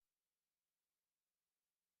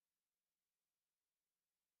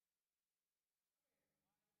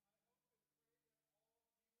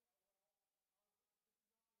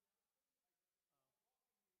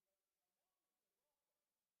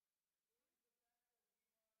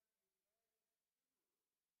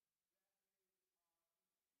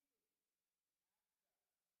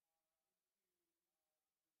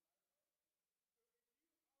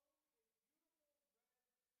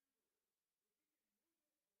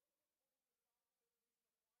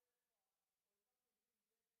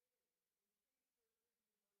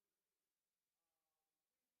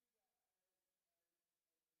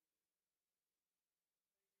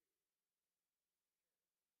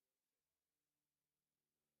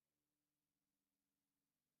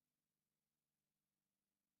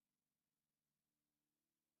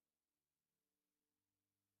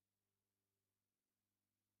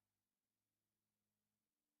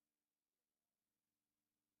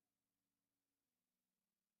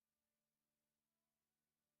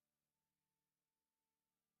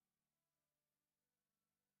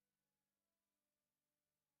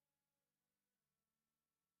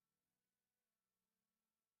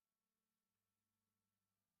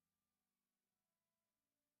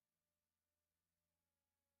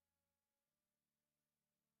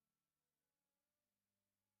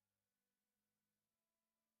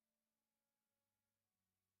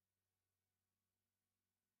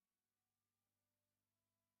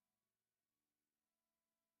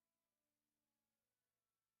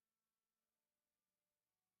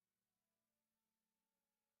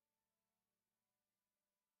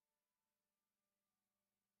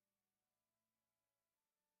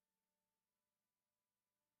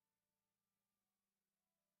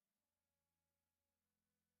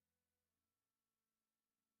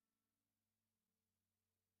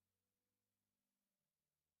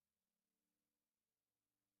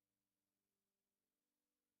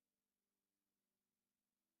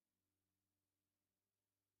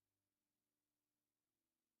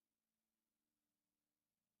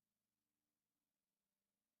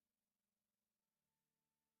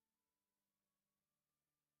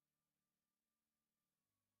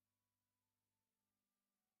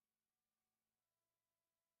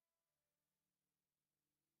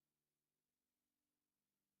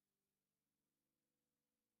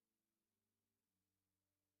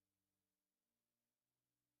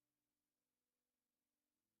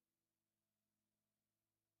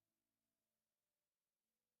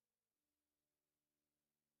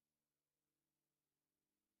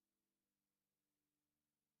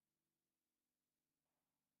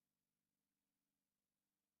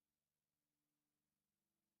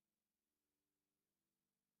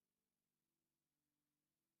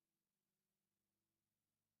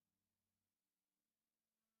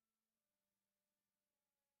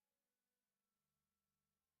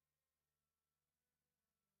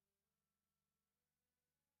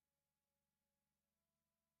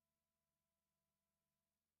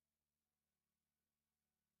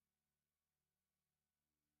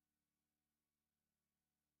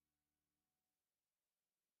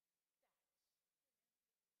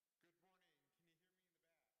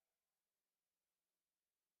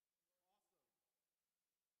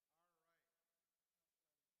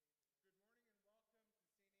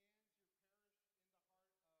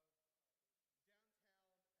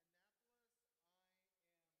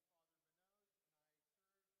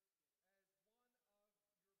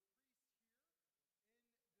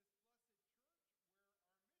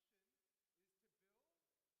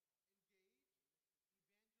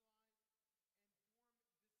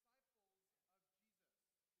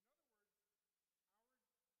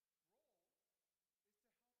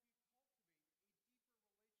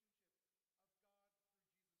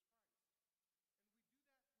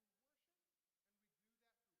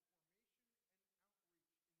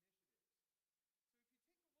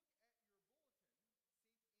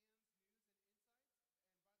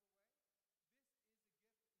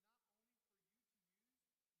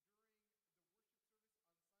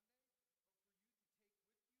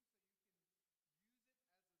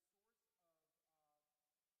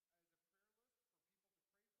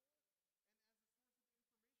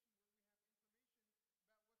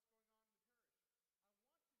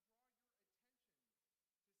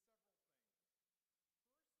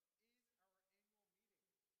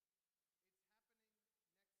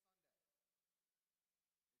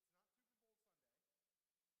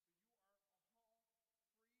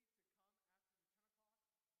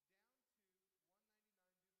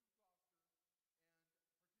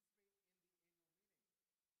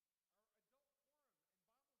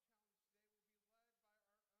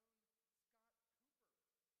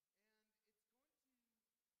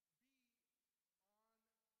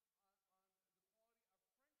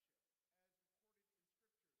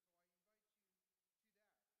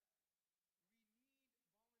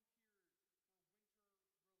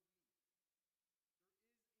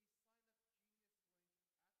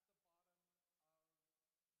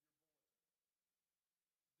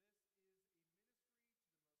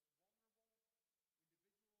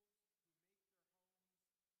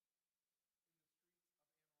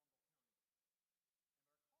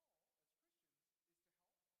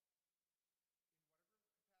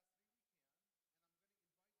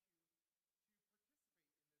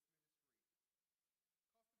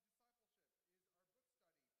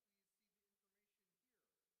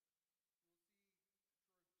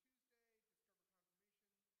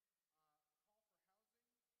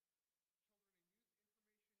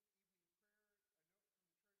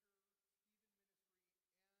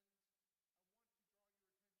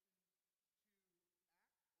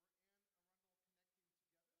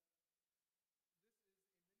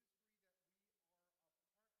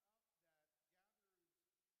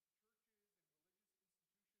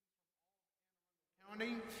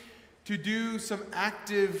to do some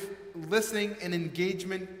active listening and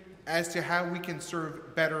engagement as to how we can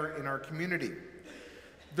serve better in our community.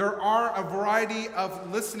 There are a variety of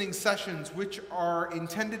listening sessions which are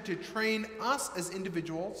intended to train us as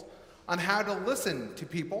individuals on how to listen to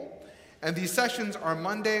people. And these sessions are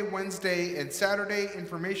Monday, Wednesday, and Saturday.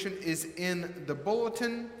 Information is in the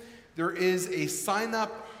bulletin. There is a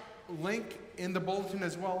sign-up link in the bulletin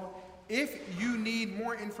as well. If you need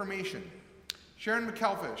more information, Sharon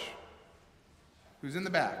McKelfish, who's in the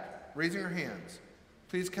back, raising her hands,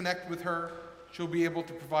 please connect with her. She'll be able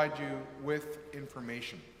to provide you with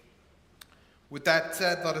information. With that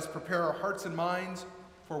said, let us prepare our hearts and minds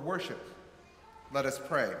for worship. Let us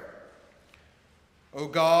pray. O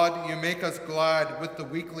God, you make us glad with the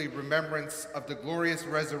weekly remembrance of the glorious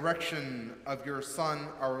resurrection of your Son,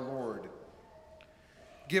 our Lord.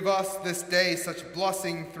 Give us this day such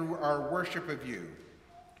blessing through our worship of you,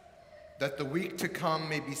 that the week to come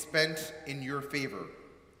may be spent in your favor.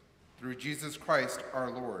 Through Jesus Christ, our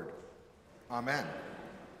Lord. Amen.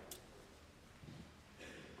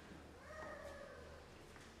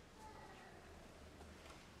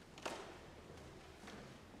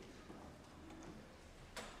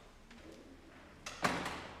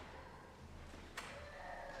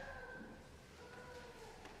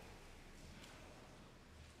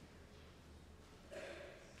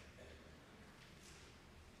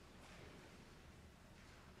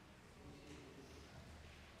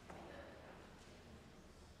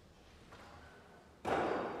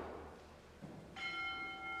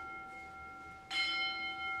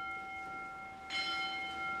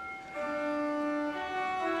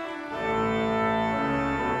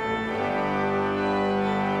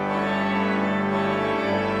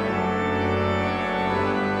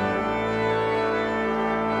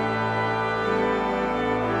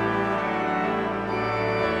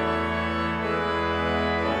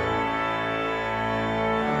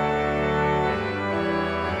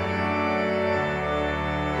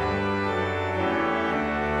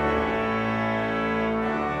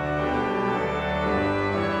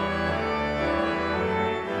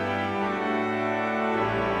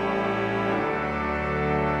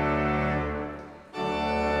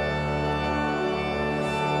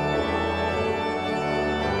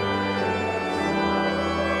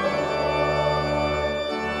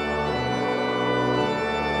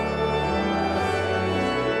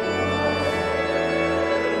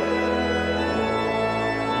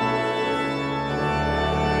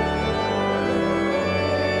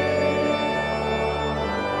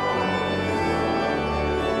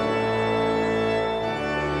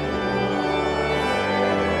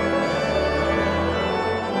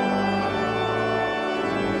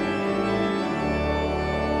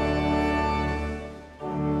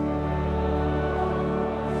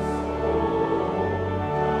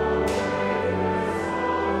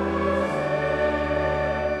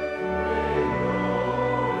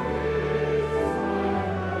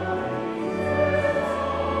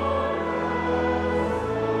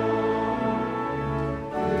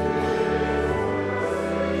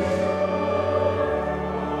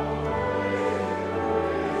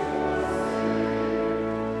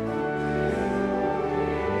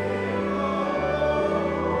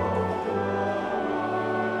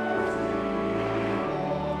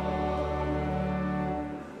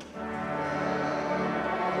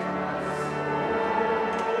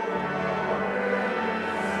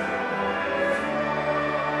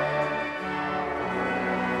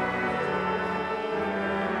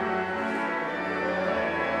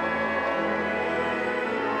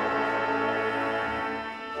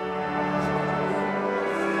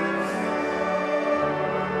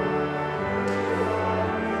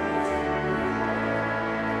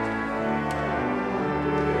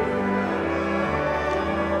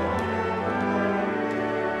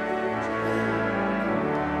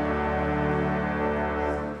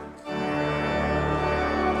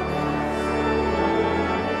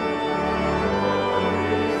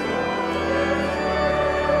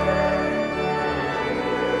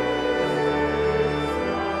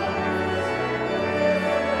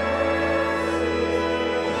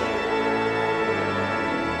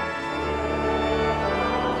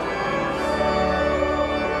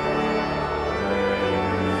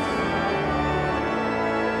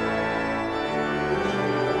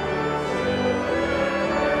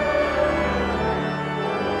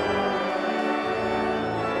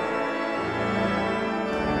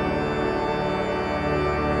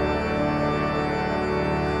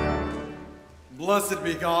 Blessed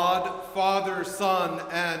be God, Father, Son,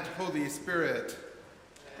 and Holy Spirit.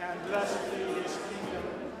 And blessed be his kingdom,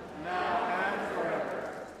 now and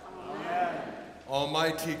forever. Amen.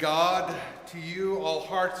 Almighty God, to you all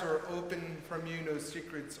hearts are open, from you no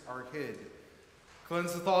secrets are hid.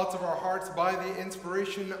 Cleanse the thoughts of our hearts by the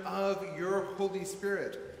inspiration of your Holy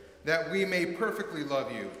Spirit, that we may perfectly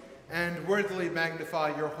love you and worthily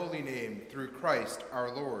magnify your holy name through Christ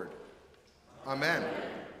our Lord. Amen.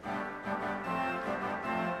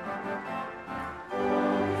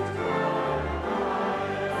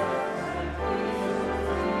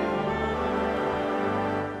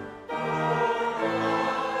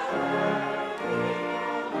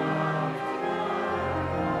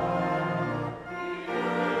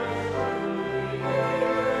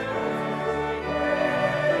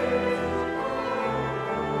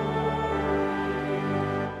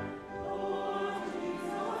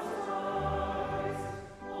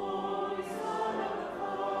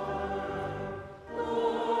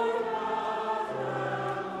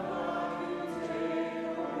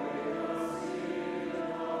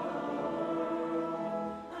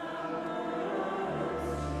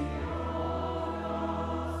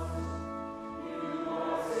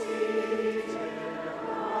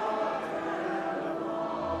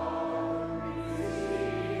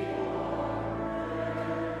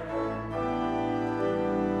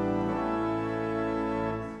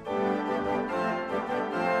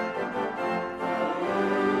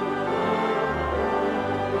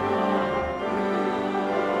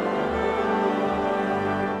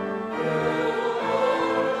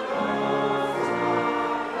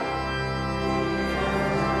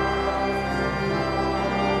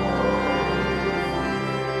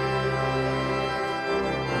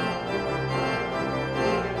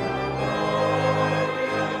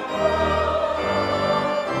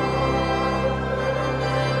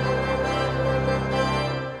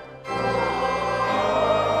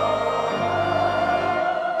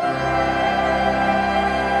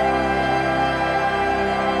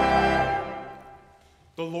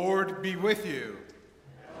 The Lord be with you.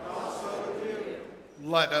 And also with you.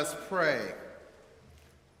 Let us pray.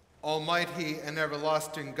 Almighty and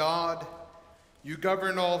everlasting God, you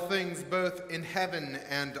govern all things both in heaven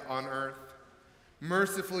and on earth.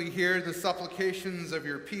 Mercifully hear the supplications of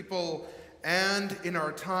your people, and in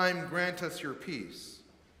our time grant us your peace.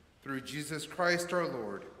 Through Jesus Christ our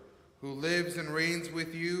Lord, who lives and reigns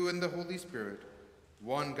with you in the Holy Spirit,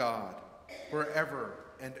 one God, forever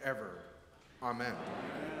and ever. Amen.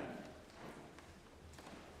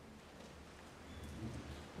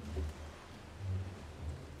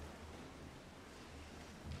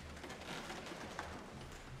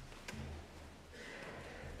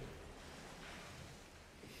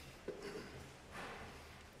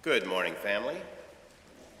 Good morning, family.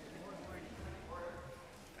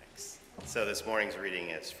 Thanks. So this morning's reading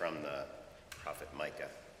is from the prophet Micah.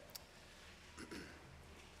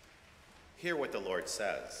 Hear what the Lord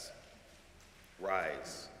says.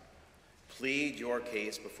 Rise, plead your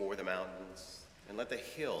case before the mountains, and let the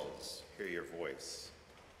hills hear your voice.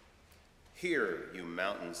 Hear, you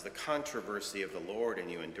mountains, the controversy of the Lord, and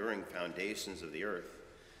you enduring foundations of the earth.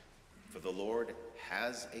 For the Lord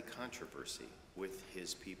has a controversy with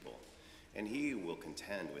his people, and he will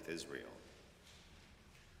contend with Israel.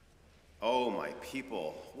 O my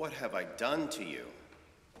people, what have I done to you?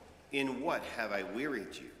 In what have I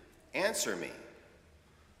wearied you? Answer me.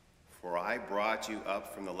 For I brought you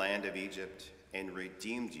up from the land of Egypt and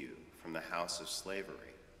redeemed you from the house of slavery.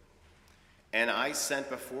 And I sent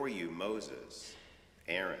before you Moses,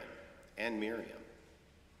 Aaron, and Miriam.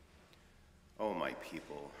 O my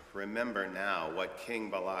people, remember now what King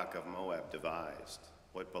Balak of Moab devised,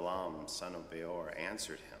 what Balaam, son of Beor,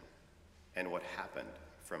 answered him, and what happened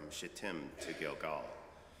from Shittim to Gilgal,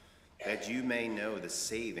 that you may know the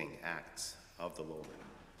saving acts of the Lord.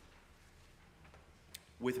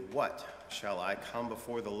 With what shall I come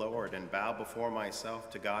before the Lord and bow before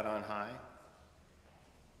myself to God on high?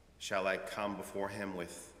 Shall I come before him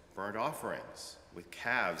with burnt offerings, with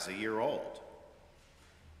calves a year old?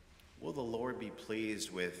 Will the Lord be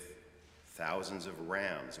pleased with thousands of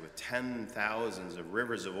rams, with 10,000s of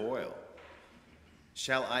rivers of oil?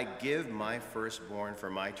 Shall I give my firstborn for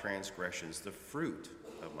my transgressions, the fruit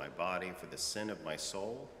of my body for the sin of my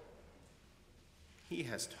soul? He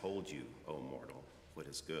has told you, O mortal, what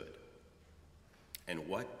is good. And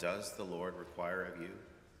what does the Lord require of you?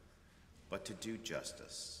 But to do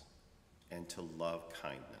justice, and to love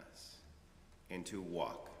kindness, and to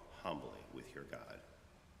walk humbly with your God.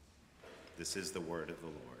 This is the word of the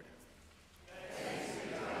Lord. Thanks be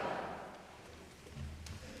to God.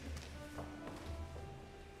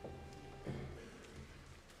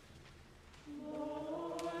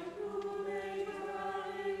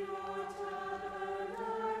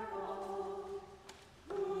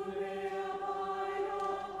 Who may abide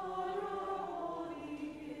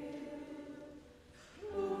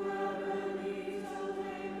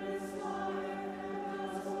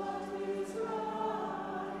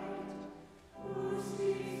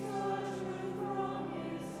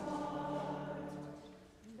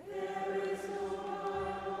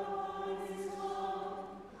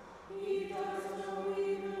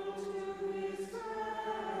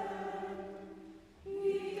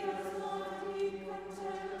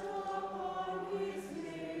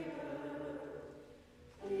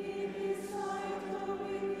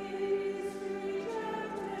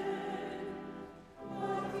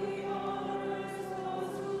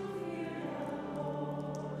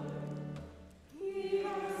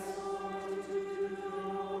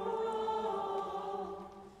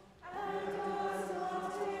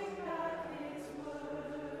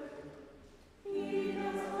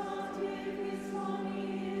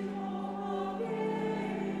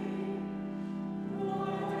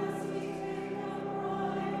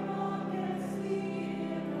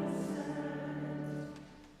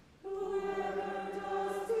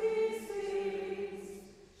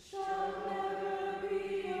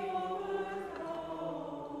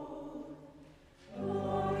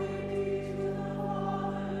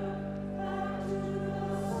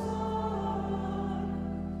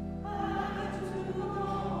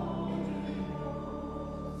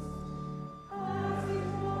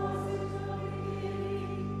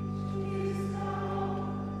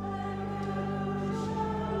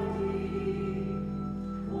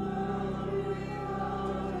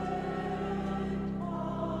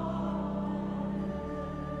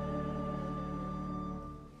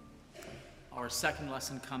Our second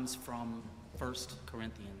lesson comes from 1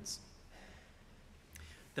 Corinthians.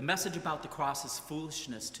 The message about the cross is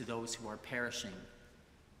foolishness to those who are perishing,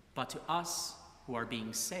 but to us who are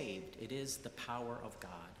being saved, it is the power of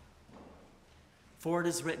God. For it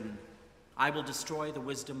is written, I will destroy the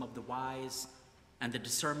wisdom of the wise, and the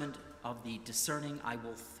discernment of the discerning I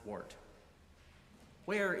will thwart.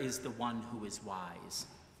 Where is the one who is wise?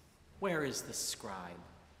 Where is the scribe?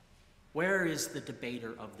 Where is the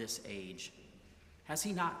debater of this age? Has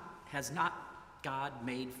not God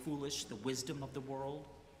made foolish the wisdom of the world?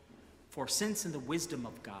 For since in the wisdom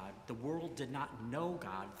of God, the world did not know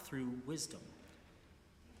God through wisdom,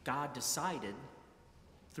 God decided,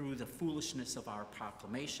 through the foolishness of our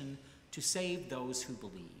proclamation, to save those who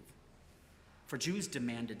believe. For Jews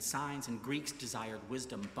demanded signs and Greeks desired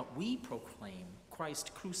wisdom, but we proclaim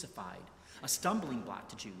Christ crucified, a stumbling block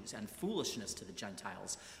to Jews and foolishness to the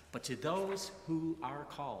Gentiles. But to those who are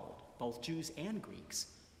called, both Jews and Greeks,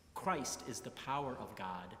 Christ is the power of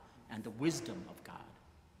God and the wisdom of God.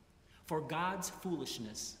 For God's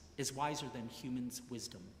foolishness is wiser than human's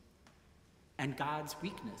wisdom, and God's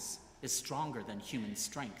weakness is stronger than human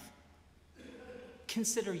strength.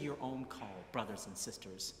 Consider your own call, brothers and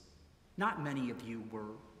sisters. Not many of you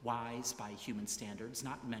were wise by human standards,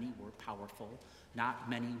 not many were powerful, not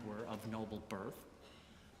many were of noble birth,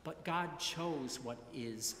 but God chose what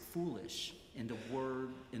is foolish in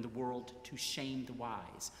the world to shame the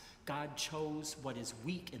wise. God chose what is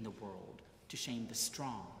weak in the world to shame the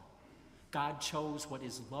strong. God chose what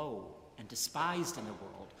is low and despised in the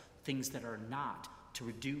world, things that are not, to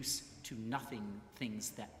reduce to nothing things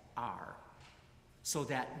that are, so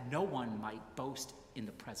that no one might boast in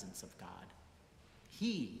the presence of God.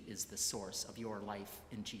 He is the source of your life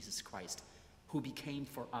in Jesus Christ, who became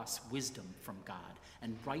for us wisdom from God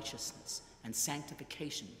and righteousness and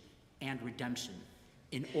sanctification and redemption,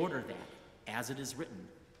 in order that, as it is written,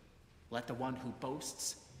 let the one who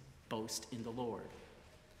boasts boast in the Lord.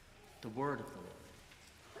 The word of the Lord.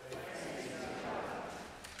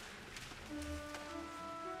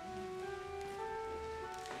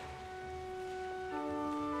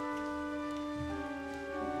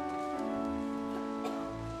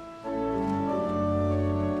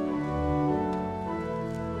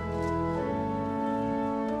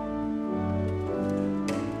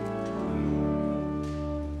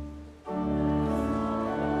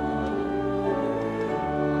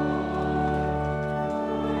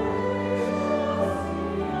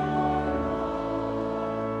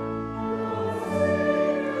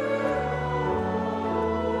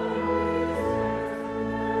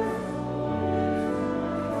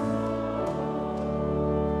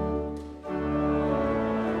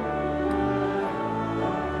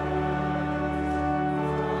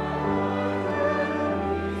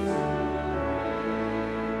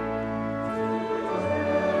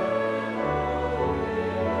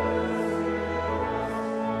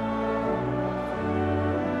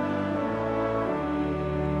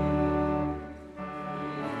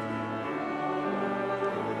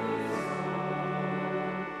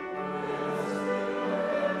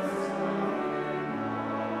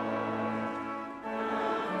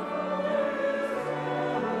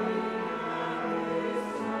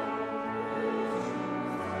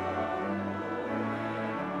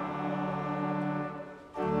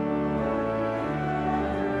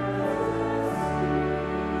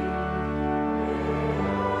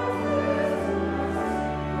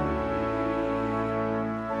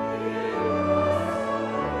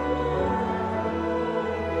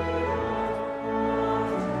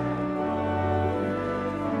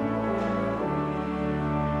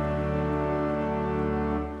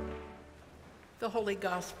 The Holy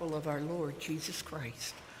Gospel of our Lord Jesus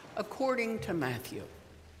Christ, according to Matthew.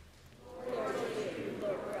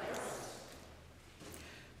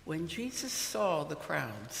 When Jesus saw the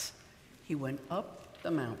crowds, he went up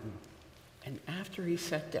the mountain, and after he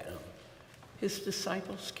sat down, his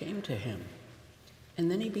disciples came to him. And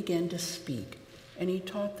then he began to speak, and he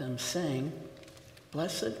taught them, saying,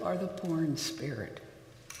 Blessed are the poor in spirit,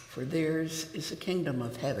 for theirs is the kingdom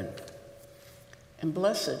of heaven. And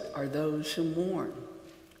blessed are those who mourn,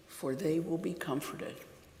 for they will be comforted.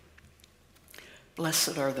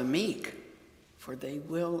 Blessed are the meek, for they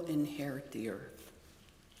will inherit the earth.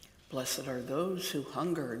 Blessed are those who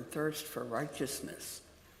hunger and thirst for righteousness,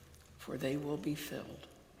 for they will be filled.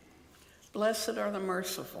 Blessed are the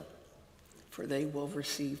merciful, for they will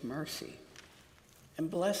receive mercy.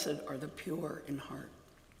 And blessed are the pure in heart,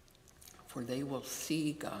 for they will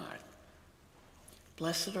see God.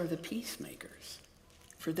 Blessed are the peacemakers,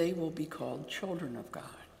 for they will be called children of God.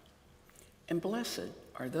 And blessed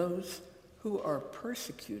are those who are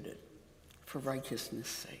persecuted for righteousness'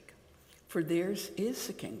 sake, for theirs is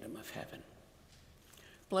the kingdom of heaven.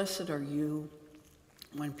 Blessed are you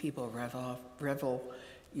when people revel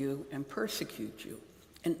you and persecute you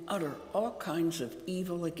and utter all kinds of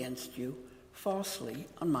evil against you falsely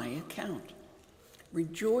on my account.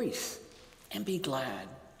 Rejoice and be glad,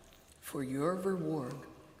 for your reward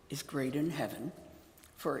is great in heaven,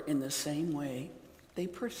 for in the same way they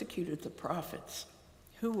persecuted the prophets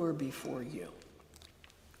who were before you.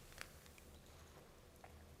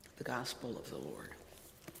 The Gospel of the Lord.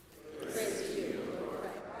 Praise to you, Lord.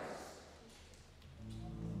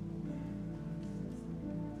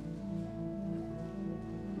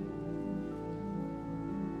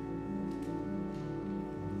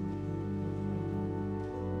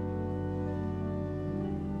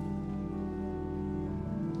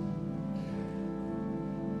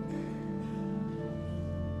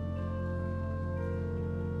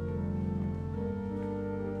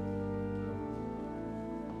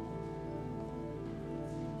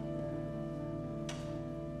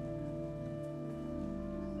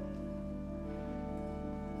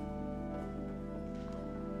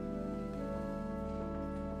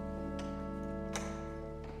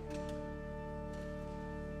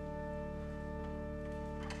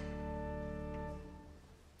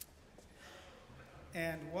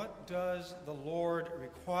 And what does the Lord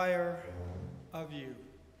require of you,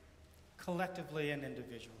 collectively and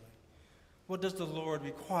individually? What does the Lord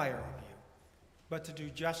require of you? But to do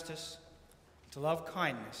justice, to love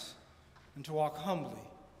kindness, and to walk humbly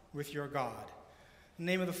with your God. In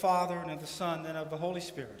the name of the Father, and of the Son, and of the Holy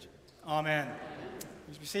Spirit. Amen.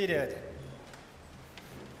 Please be seated.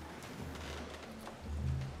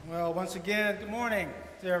 Well, once again, good morning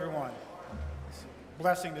to everyone. It's a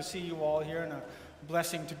blessing to see you all here, and a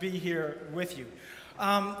blessing to be here with you.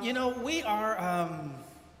 We are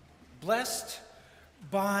blessed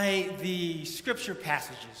by the scripture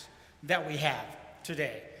passages that we have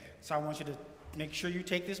today. So I want you to make sure you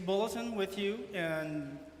take this bulletin with you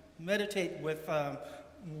and meditate with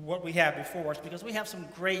what we have before us, because we have some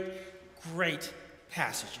great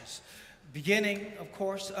passages. Beginning, of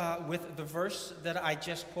course, with the verse that I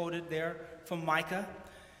just quoted there from Micah.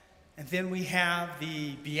 And then we have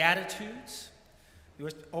the Beatitudes. We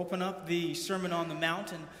open up the Sermon on the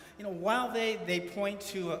Mount, and while they point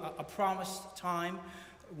to a promised time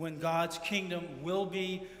when God's kingdom will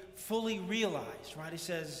be fully realized, right? He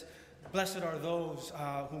says, blessed are those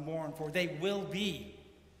who mourn, for they will be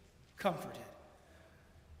comforted.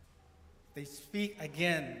 They speak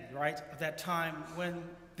again, right, of that time when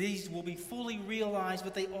these will be fully realized,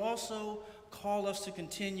 but they also call us to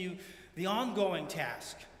continue the ongoing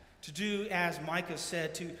task, to do, as Micah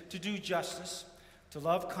said, to do justice, to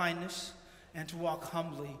love kindness, and to walk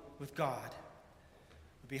humbly with God.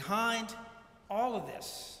 Behind all of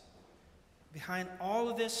this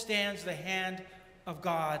stands the hand of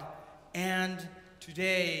God, and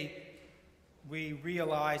today we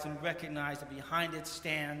realize and recognize that behind it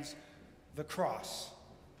stands the cross.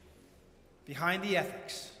 Behind the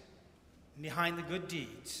ethics, and behind the good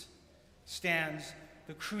deeds, stands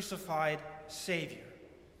the crucified Savior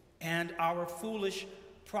and our foolish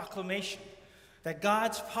proclamation that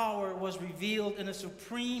God's power was revealed in a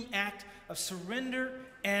supreme act of surrender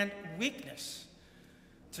and weakness.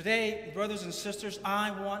 Today, brothers and sisters, I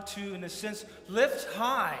want to, in a sense, lift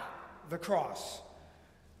high the cross.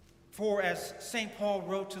 For as St. Paul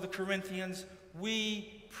wrote to the Corinthians,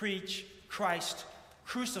 we preach Christ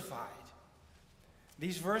crucified.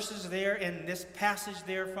 These verses there in this passage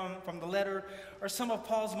there from the letter are some of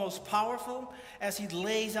Paul's most powerful, as he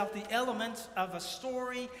lays out the elements of a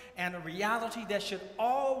story and a reality that should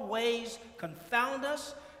always confound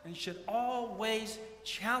us and should always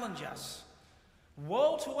challenge us.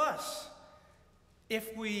 Woe to us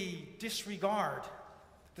if we disregard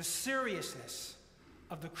the seriousness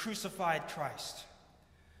of the crucified Christ.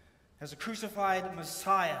 As a crucified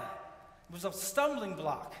Messiah, it was a stumbling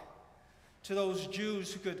block to those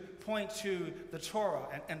Jews who could point to the Torah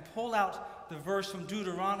and pull out the verse from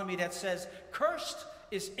Deuteronomy that says, "Cursed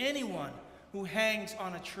is anyone who hangs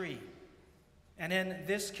on a tree." And in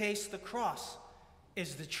this case, the cross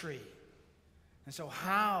is the tree. And so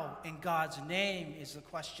how in God's name is the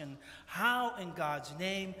question, how in God's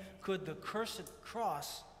name could the cursed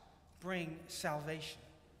cross bring salvation?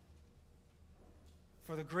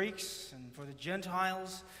 For the Greeks and for the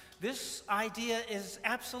Gentiles, this idea is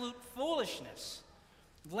absolute foolishness,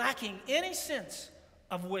 lacking any sense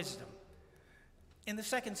of wisdom. In the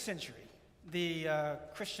 2nd century, the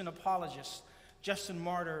Christian apologist Justin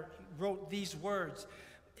Martyr wrote these words.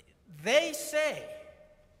 They say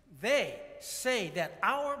that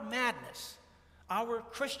our madness, our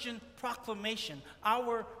Christian proclamation,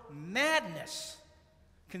 our madness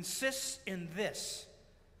consists in this,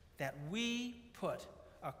 that we put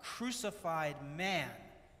a crucified man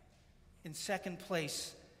in second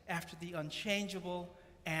place after the unchangeable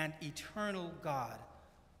and eternal God,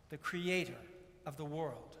 the creator of the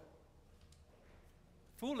world.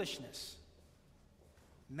 Foolishness,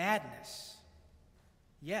 madness.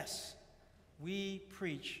 Yes, we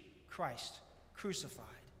preach Christ crucified.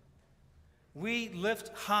 We lift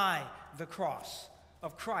high the cross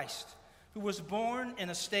of Christ, who was born in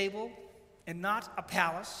a stable and not a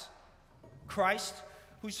palace. Christ,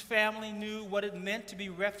 whose family knew what it meant to be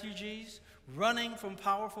refugees, running from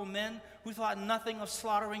powerful men who thought nothing of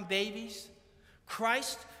slaughtering babies.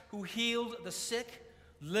 Christ, who healed the sick,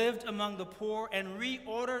 lived among the poor, and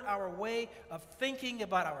reordered our way of thinking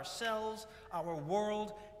about ourselves, our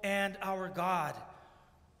world, and our God.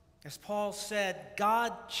 As Paul said,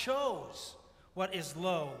 God chose what is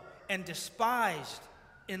low and despised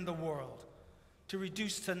in the world to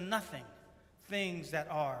reduce to nothing things that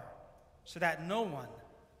are, so that no one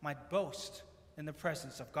might boast in the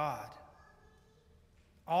presence of God.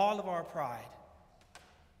 All of our pride,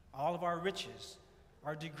 all of our riches,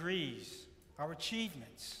 our degrees, our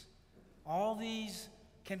achievements, all these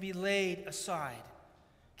can be laid aside,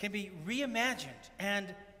 can be reimagined and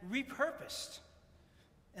repurposed.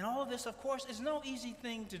 And all of this, of course, is no easy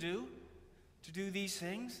thing to do these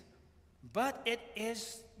things, but it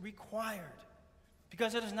is required,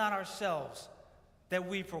 because it is not ourselves that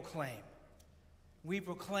we proclaim. We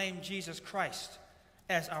proclaim Jesus Christ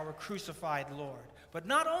as our crucified Lord. But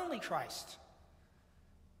not only Christ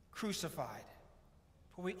crucified,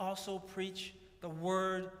 but we also preach the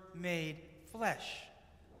Word made flesh.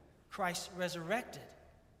 Christ resurrected.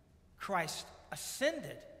 Christ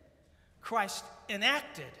ascended. Christ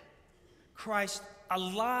enacted. Christ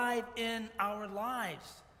alive in our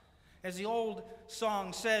lives. As the old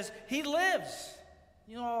song says, He lives.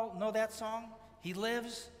 You all know that song? He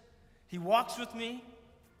lives. He walks with me.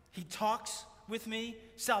 He talks with me.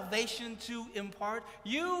 Salvation to impart.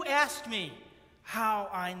 You asked me how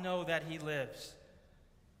I know that He lives.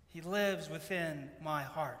 He lives within my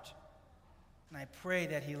heart. And I pray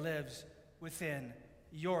that He lives within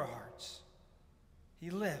your hearts. He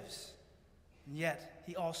lives. And yet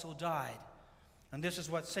He also died. And this is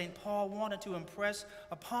what St. Paul wanted to impress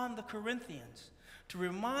upon the Corinthians, to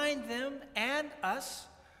remind them and us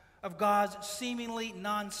of God's seemingly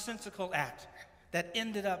nonsensical act that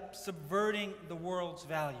ended up subverting the world's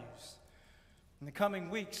values. In the coming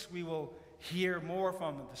weeks, we will hear more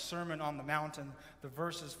from the Sermon on the Mount and the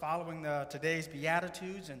verses following today's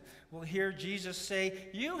Beatitudes, and we'll hear Jesus say,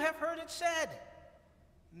 "You have heard it said."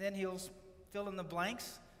 And then He'll fill in the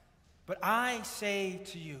blanks. But I say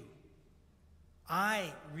to you,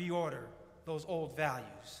 I reorder those old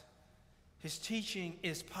values. His teaching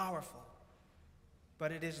is powerful,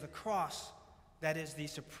 but it is the cross that is the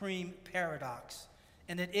supreme paradox.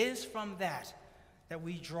 And it is from that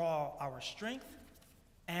we draw our strength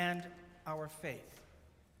and our faith.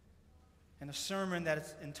 In a sermon that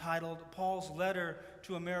is entitled Paul's Letter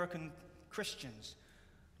to American Christians,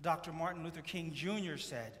 Dr. Martin Luther King Jr.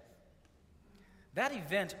 said, "That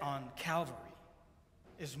event on Calvary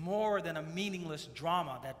is more than a meaningless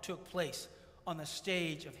drama that took place on the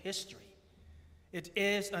stage of history. It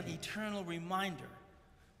is an eternal reminder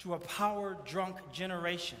to a power-drunk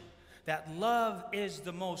generation that love is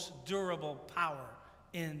the most durable power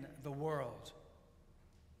in the world."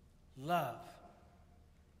 Love,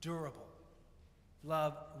 durable.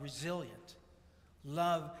 Love, resilient.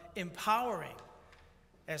 Love, empowering,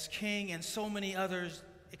 as King and so many others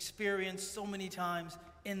experienced so many times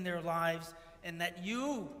in their lives, and that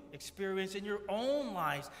you experience in your own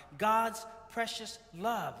lives. God's precious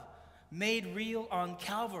love, made real on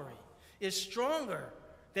Calvary, is stronger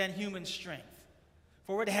than human strength,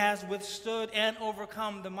 for it has withstood and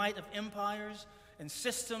overcome the might of empires and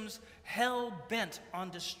systems hell-bent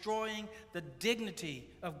on destroying the dignity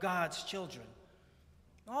of God's children.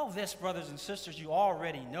 All this, brothers and sisters, you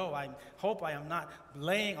already know. I hope I am not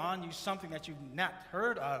laying on you something that you've not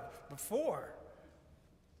heard of before.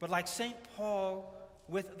 But like St. Paul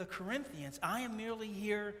with the Corinthians, I am merely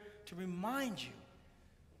here to remind you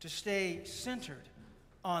to stay centered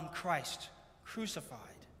on Christ crucified.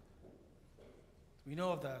 We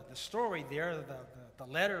know of the story there, the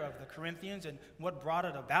letter of the Corinthians and what brought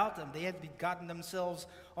it about them. They had gotten themselves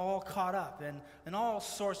all caught up in all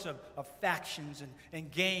sorts of factions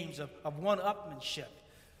and games of one-upmanship,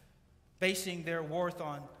 basing their worth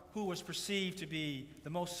on who was perceived to be the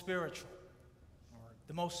most spiritual, or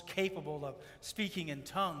the most capable of speaking in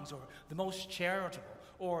tongues, or the most charitable,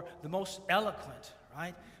 or the most eloquent,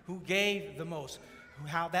 right? Who gave the most,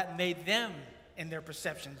 how that made them, in their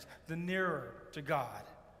perceptions, the nearer to God.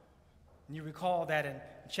 And you recall that in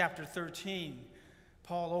chapter 13,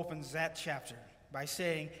 Paul opens that chapter by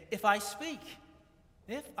saying, if I speak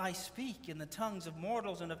in the tongues of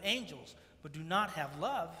mortals and of angels, but do not have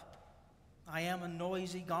love, I am a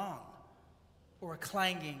noisy gong or a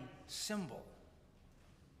clanging cymbal.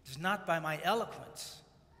 It is not by my eloquence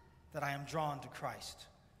that I am drawn to Christ.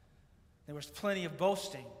 There was plenty of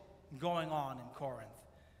boasting going on in Corinth.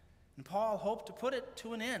 And Paul hoped to put it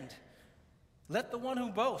to an end. Let the one who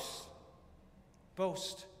boasts,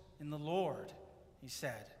 boast in the Lord, he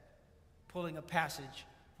said, pulling a passage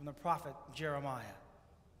from the prophet Jeremiah.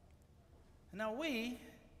 And now we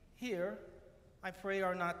here, I pray,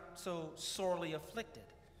 are not so sorely afflicted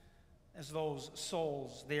as those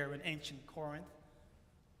souls there in ancient Corinth.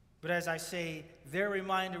 But as I say, their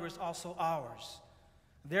reminder is also ours.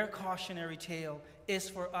 Their cautionary tale is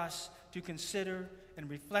for us to consider and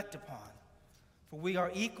reflect upon, for we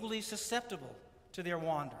are equally susceptible to their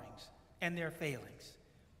wanderings and their failings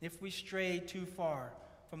if we stray too far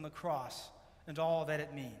from the cross and all that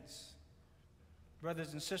it means.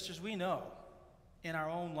 Brothers and sisters, we know in our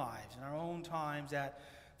own lives, in our own times, that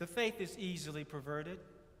the faith is easily perverted.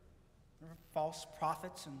 False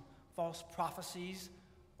prophets and false prophecies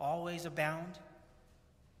always abound.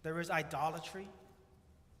 There is idolatry.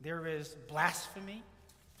 There is blasphemy.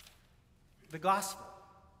 The gospel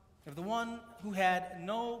of the one who had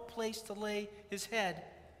no place to lay his head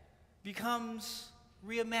becomes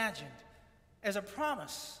reimagined as a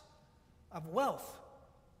promise of wealth,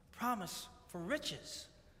 promise for riches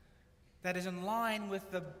that is in line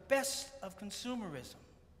with the best of consumerism.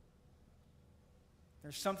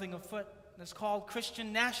 There's something afoot that's called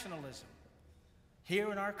Christian nationalism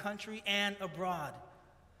here in our country and abroad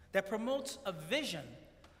that promotes a vision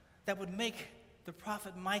that would make the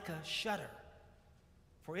prophet Micah shudder,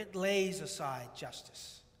 for it lays aside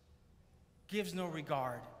justice, gives no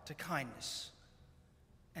regard to kindness,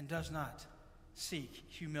 and does not seek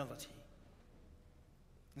humility.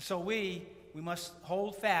 And so we must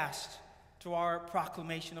hold fast to our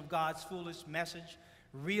proclamation of God's foolish message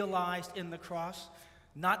realized in the cross,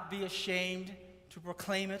 not be ashamed to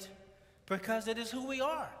proclaim it, because it is who we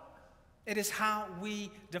are. It is how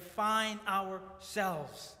we define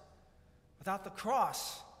ourselves. Without the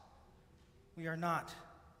cross, we are not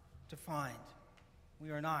defined. We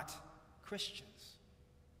are not Christians.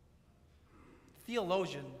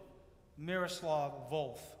 Theologian Miroslav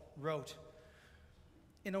Volf wrote,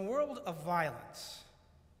 "In a world of violence,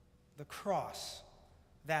 the cross,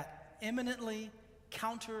 that eminently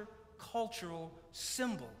countercultural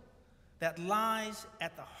symbol that lies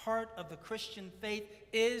at the heart of the Christian faith,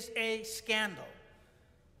 is a scandal."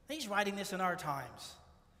 He's writing this in our times.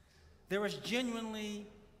 There is genuinely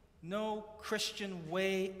no Christian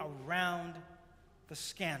way around the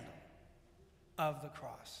scandal of the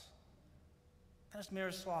cross. That's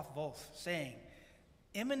Miroslav Volf saying,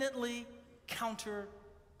 eminently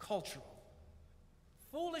countercultural.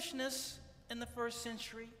 Foolishness in the first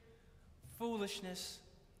century, foolishness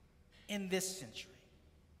in this century.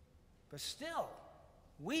 But still,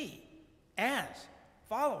 we, as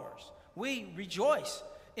followers, we rejoice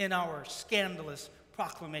in our scandalous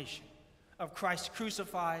proclamation of Christ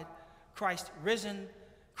crucified, Christ risen,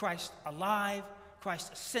 Christ alive,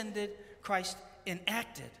 Christ ascended, Christ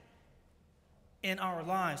enacted in our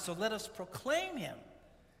lives. So let us proclaim him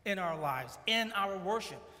in our lives, in our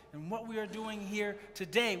worship, and what we are doing here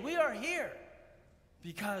today. We are here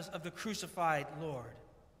because of the crucified Lord.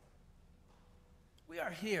 We are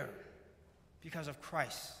here because of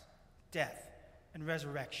Christ's death and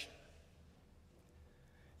resurrection.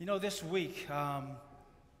 You know, this week,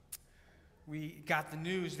 we got the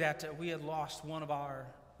news that we had lost one of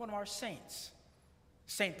our saints.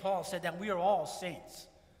 St. Paul said that we are all saints.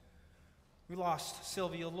 We lost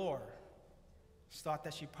Sylvia Lohr. It's thought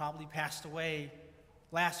that she probably passed away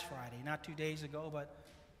last Friday, not 2 days ago, but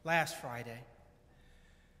last Friday.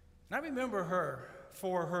 And I remember her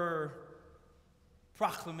for her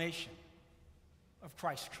proclamation of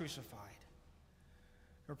Christ crucified.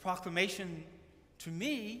 Her proclamation to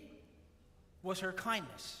me was her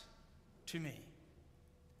kindness to me,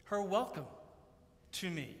 her welcome to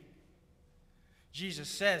me. Jesus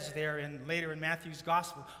says there later in Matthew's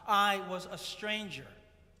gospel, "I was a stranger,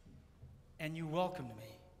 and you welcomed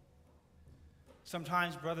me."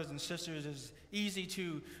 Sometimes, brothers and sisters, it's easy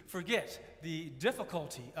to forget the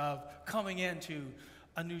difficulty of coming into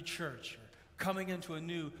a new church, or coming into a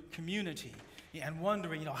new community, and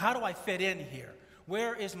wondering, how do I fit in here?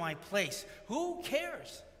 Where is my place? Who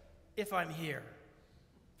cares if I'm here?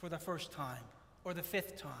 for the first time, or the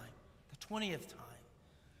 5th time, the 20th time?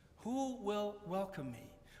 Who will welcome me?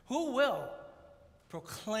 Who will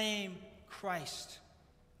proclaim Christ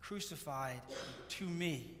crucified to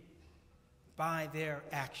me by their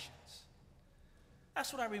actions?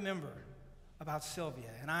 That's what I remember about Sylvia,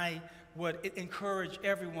 and I would encourage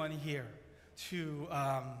everyone here to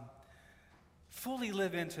fully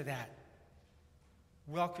live into that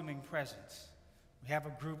welcoming presence. We have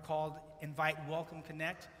a group called Invite, Welcome,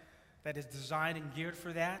 Connect that is designed and geared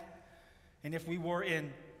for that. And if we were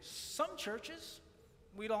in some churches,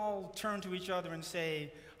 we'd all turn to each other and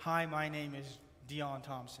say, "Hi, my name is Dion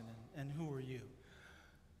Thompson, and who are you?"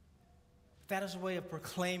 That is a way of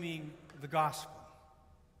proclaiming the gospel,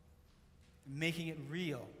 making it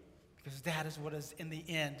real, because that is what is, in the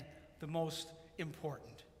end, the most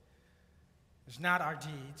important. It's not our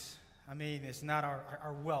deeds. It's not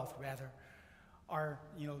our wealth, rather, our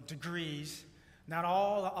degrees, not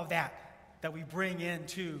all of that we bring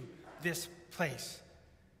into this place,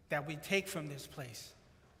 that we take from this place.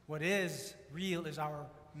 What is real is our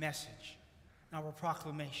message, our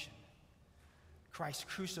proclamation. Christ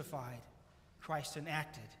crucified, Christ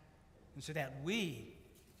enacted, and so that we,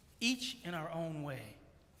 each in our own way,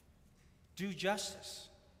 do justice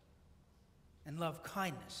and love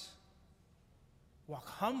kindness, walk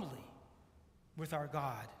humbly with our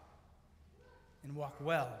God, and walk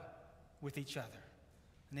well with each other.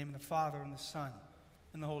 In the name of the Father, and the Son,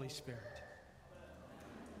 and the Holy Spirit.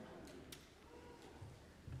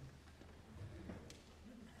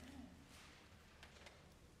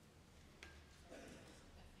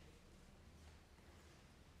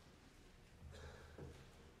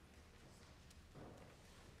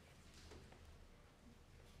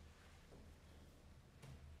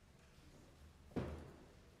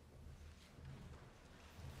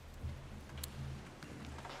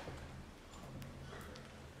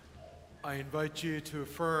 I invite you to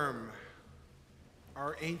affirm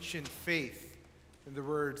our ancient faith in the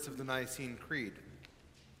words of the Nicene Creed.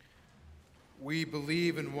 We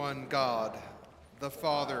believe in one God, the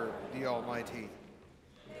Father, the Almighty,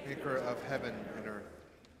 maker of heaven and earth,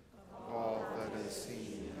 all that is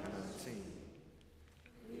seen and unseen.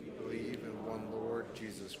 We believe in one Lord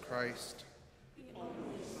Jesus Christ, only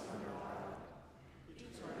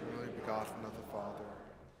begotten of the Father,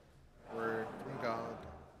 Word from God,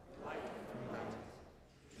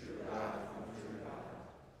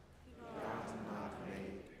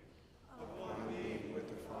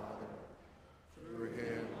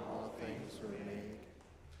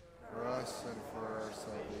 and for our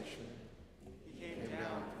salvation, he came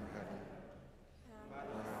down from heaven. By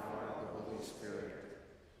the power of the Holy Spirit,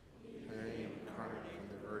 he came incarnate from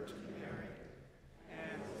the Virgin Mary,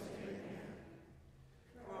 and was made man.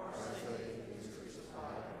 For our sake, he was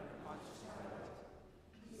crucified under Pontius Pilate.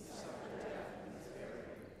 He suffered death and was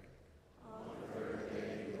buried. On the third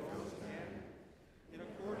day, he rose again. In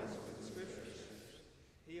accordance with the Scriptures,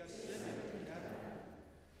 he ascended to heaven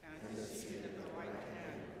and is seated at the right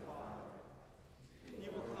hand of God. He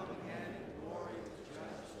will come again in glory to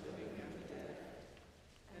judge the living and the dead,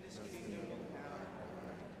 and his kingdom will have no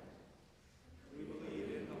end. We believe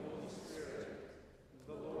in the Holy Spirit,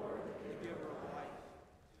 the Lord, the giver of life,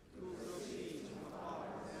 who proceeds from the Father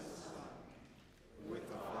and the Son. With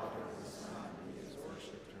the Father and the Son, he is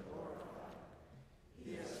worshipped and glorified.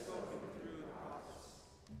 He has spoken through the prophets.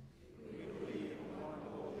 We believe in one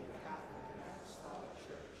holy Catholic and Apostolic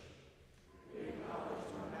Church. We acknowledge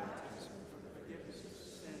one baptism for the forgiveness of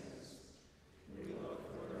sins. We look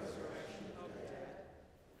for the resurrection of the dead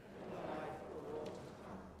and the life of the world to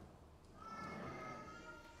come.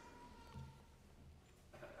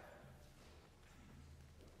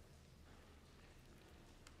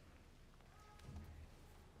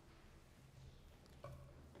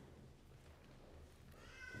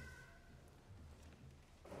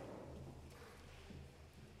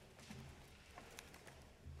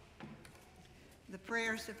 The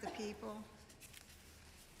prayers of the people.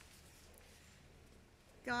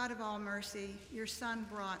 God of all mercy, your Son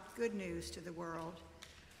brought good news to the world.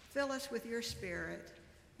 Fill us with your Spirit,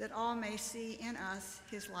 that all may see in us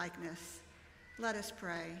his likeness. Let us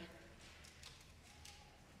pray.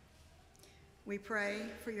 We pray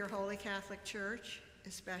for your Holy Catholic Church,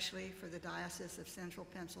 especially for the Diocese of Central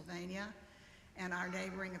Pennsylvania and our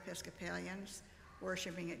neighboring Episcopalians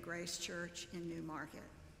worshiping at Grace Church in Newmarket.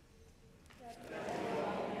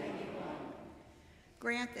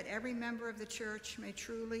 Grant that every member of the church may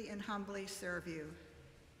truly and humbly serve you.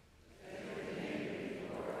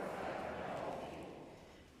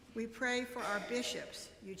 We pray for our bishops,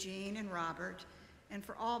 Eugene and Robert, and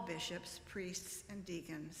for all bishops, priests, and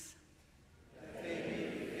deacons. That they may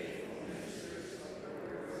be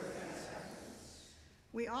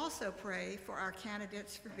We also pray for our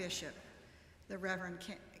candidates for bishop, the Reverend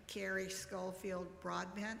Carrie Schofield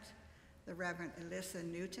Broadbent, the Reverend Alyssa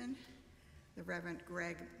Newton, the Reverend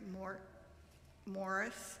Greg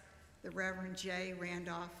Morris, the Reverend J.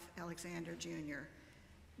 Randolph Alexander Jr.,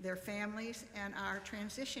 their families, and our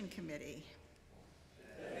transition committee.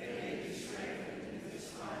 That they may be strengthened in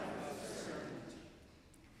this time of uncertainty.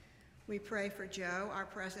 We pray for Joe, our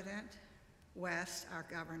president, West, our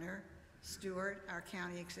governor, Stuart, our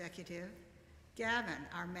county executive, Gavin,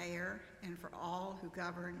 our mayor, and for all who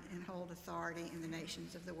govern and hold authority in the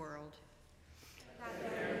nations of the world. That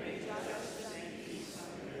there be justice and peace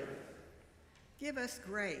on the earth. Give us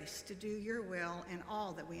grace to do your will in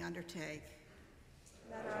all that we undertake.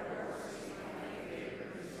 That our works may find favor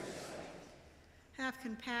in your sight. Have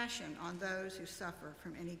compassion on those who suffer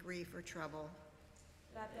from any grief or trouble.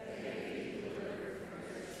 That they may be delivered from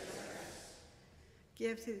their distress.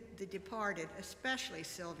 Give to the departed, especially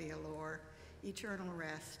Sylvia Lohr, eternal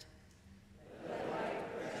rest. Let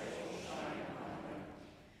light perpetual shine upon them.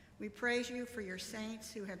 We praise you for your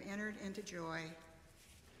saints who have entered into joy.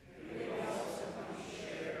 We also come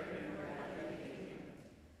share in your heavenly kingdom.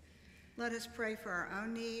 Let us pray for our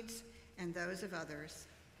own needs and those of others.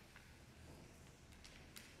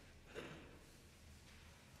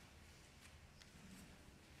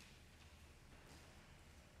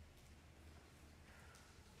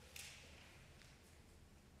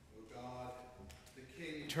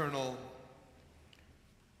 Eternal,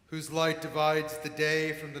 whose light divides the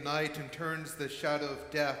day from the night and turns the shadow of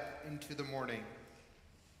death into the morning.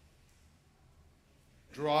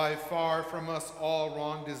 Drive far from us all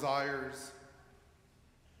wrong desires.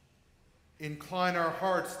 Incline our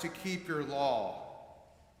hearts to keep your law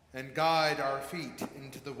and guide our feet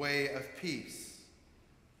into the way of peace,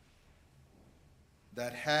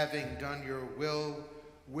 that having done your will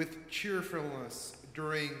with cheerfulness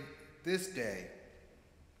during this day,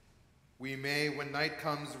 we may, when night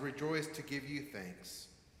comes, rejoice to give you thanks.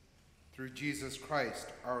 Through Jesus Christ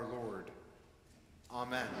our Lord.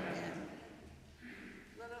 Amen. Amen.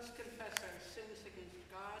 Let us confess our sins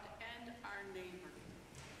against God and our neighbor.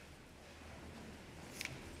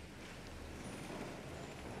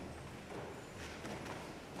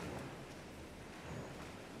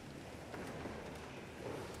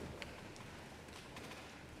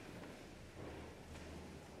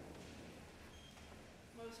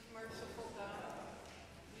 Most merciful God,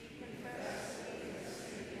 we confess we have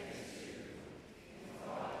sinned against you in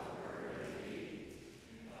thought, word, and deed,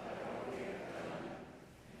 by what we have done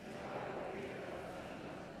and by what we have not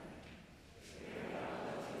done. We have not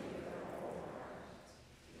loved you with our whole heart.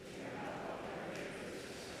 We have not loved our neighbors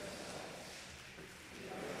as ourselves.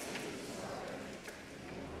 We are truly sorry and want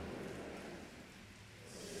to repent.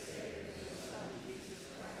 For the sake of your Son, Jesus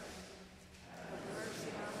Christ, have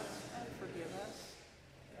mercy on us and forgive us,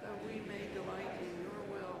 that we may delight in your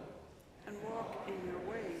will and walk in your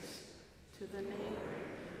ways, to the name of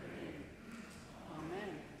your name.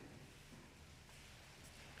 Amen.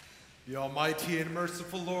 The Almighty and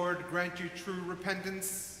merciful Lord grant you true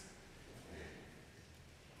repentance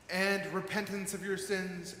and repentance of your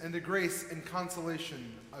sins and the grace and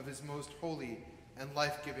consolation of his most holy and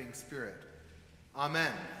life-giving Spirit.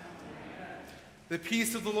 Amen. The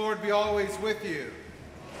peace of the Lord be always with you.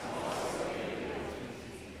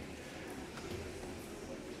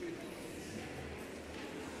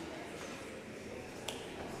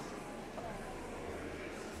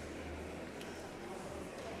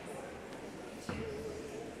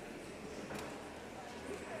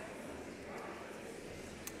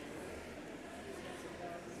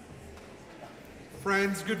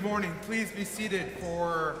 Friends, good morning. Please be seated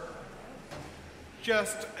for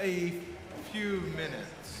just a few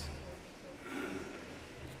minutes.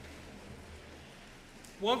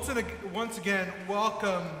 Once again,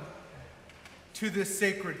 welcome to this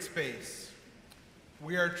sacred space.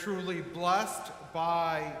 We are truly blessed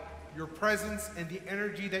by your presence and the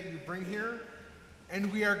energy that you bring here,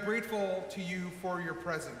 and we are grateful to you for your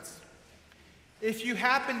presence. If you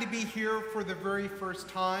happen to be here for the very first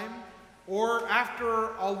time, or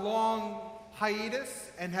after a long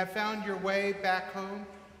hiatus and have found your way back home,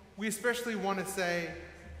 we especially want to say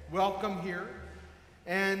welcome here.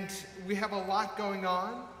 And we have a lot going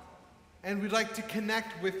on, and we'd like to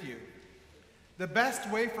connect with you. The best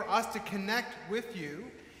way for us to connect with you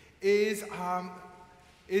is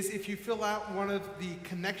if you fill out one of the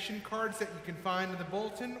connection cards that you can find in the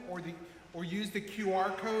bulletin, or use the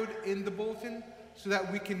QR code in the bulletin so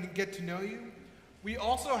that we can get to know you. We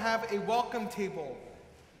also have a welcome table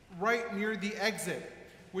right near the exit,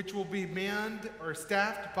 which will be manned or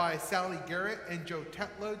staffed by Sally Garrett and Joe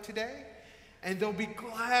Tetlow today. and they'll be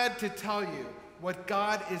glad to tell you what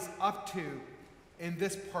God is up to in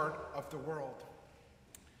this part of the world.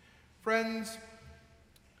 Friends,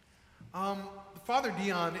 Father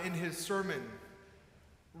Dion in his sermon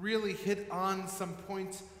really hit on some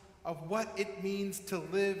points of what it means to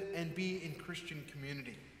live and be in Christian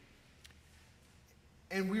community.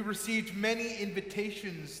 And we received many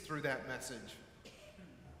invitations through that message.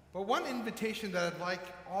 But one invitation that I'd like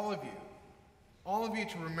all of you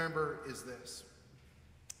to remember is this.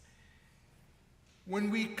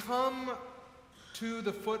 When we come to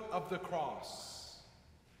the foot of the cross,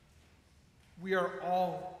 we are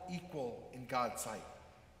all equal in God's sight.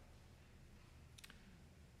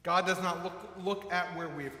 God does not look at where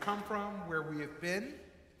we have come from, where we have been,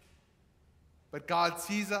 but God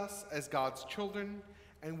sees us as God's children,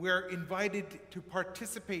 and we're invited to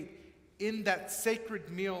participate in that sacred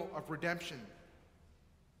meal of redemption.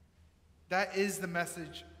 That is the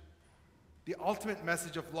message, the ultimate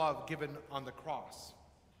message of love given on the cross.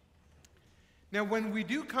 Now, when we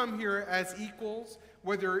do come here as equals,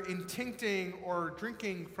 whether in tincting or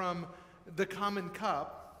drinking from the common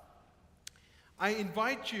cup, I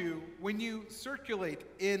invite you, when you circulate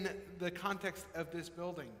in the context of this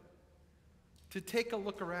building, to take a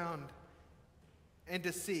look around and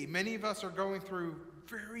to see. Many of us are going through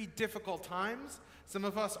very difficult times. Some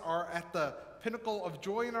of us are at the pinnacle of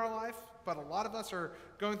joy in our life, but a lot of us are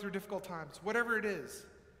going through difficult times. Whatever it is,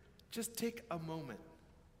 just take a moment,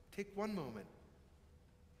 take one moment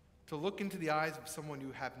to look into the eyes of someone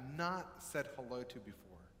you have not said hello to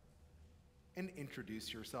before and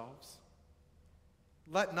introduce yourselves.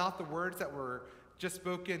 Let not the words that were just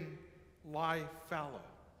spoken lie fallow,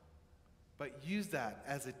 but use that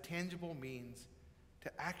as a tangible means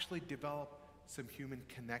to actually develop some human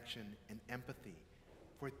connection and empathy.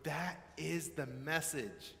 For that is the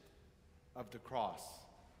message of the cross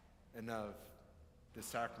and of the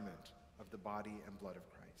sacrament of the body and blood of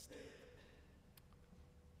Christ.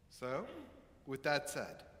 So, with that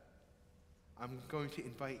said, I'm going to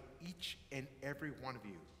invite each and every one of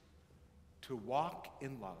you to walk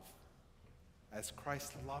in love as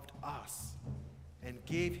Christ loved us and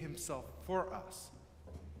gave himself for us,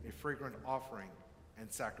 a fragrant offering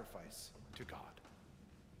and sacrifice to God.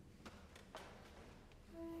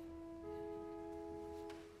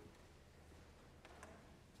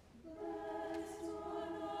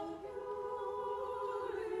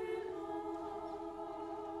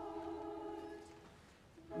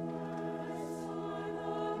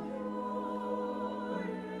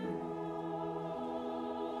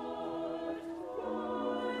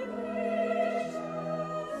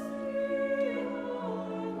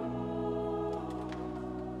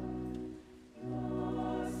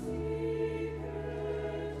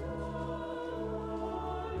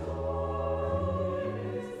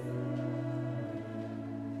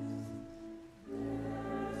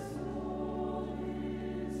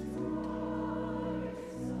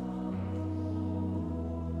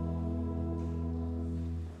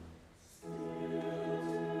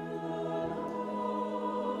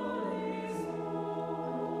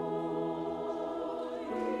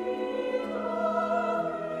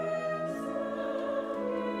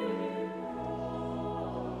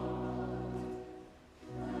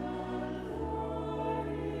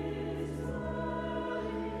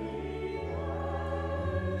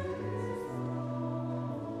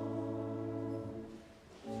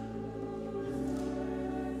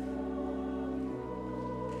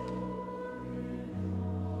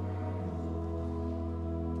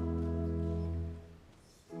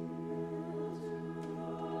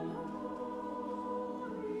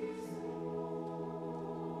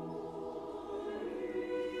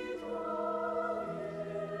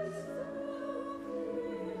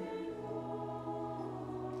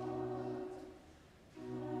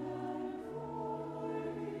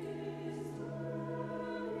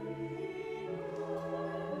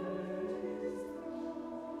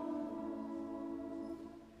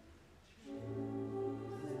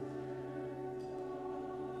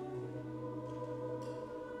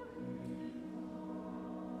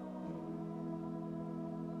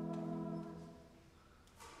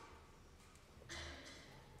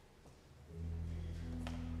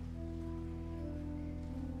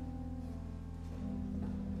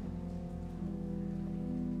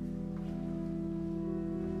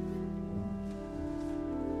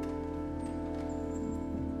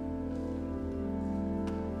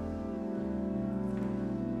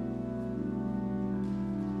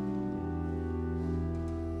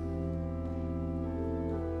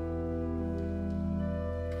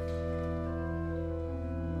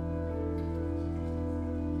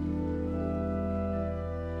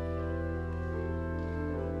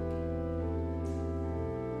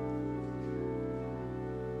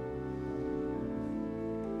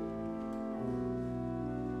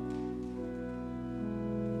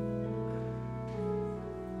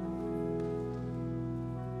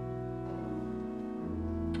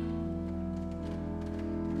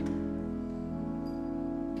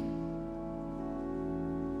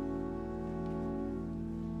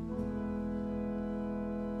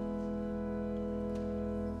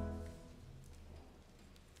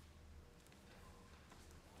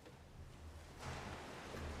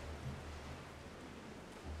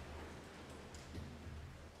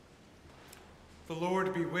 The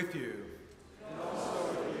Lord be with you. And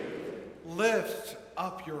also with you. Lift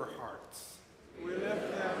up your hearts. We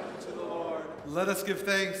lift them to the Lord. Let us give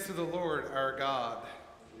thanks to the Lord our God.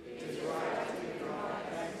 It is right to give God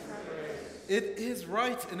thanks and praise. It is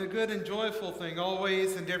right and a good and joyful thing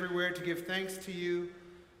always and everywhere to give thanks to you,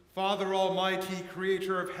 Father Almighty,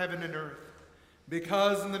 creator of heaven and earth,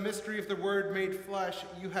 because in the mystery of the Word made flesh,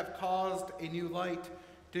 you have caused a new light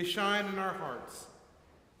to shine in our hearts,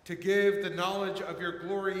 to give the knowledge of your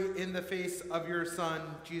glory in the face of your Son,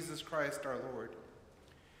 Jesus Christ our Lord.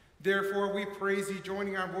 Therefore we praise you,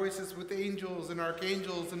 joining our voices with angels and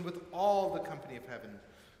archangels and with all the company of heaven,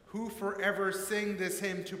 who forever sing this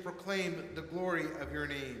hymn to proclaim the glory of your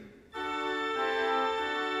name.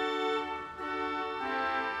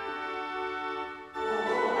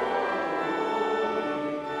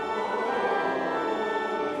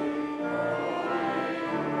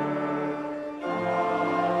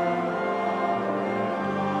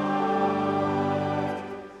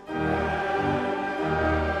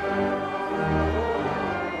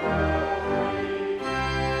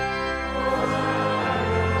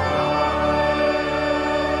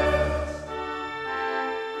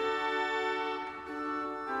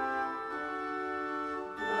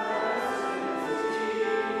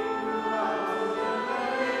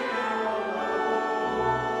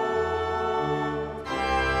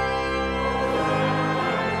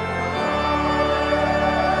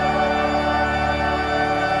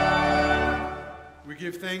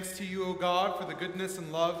 Give thanks to you, O God, for the goodness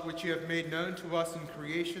and love which you have made known to us in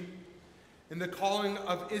creation, in the calling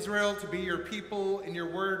of Israel to be your people, in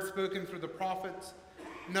your word spoken through the prophets,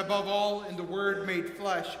 and above all in the word made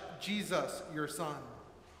flesh, Jesus, your Son.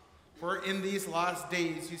 For in these last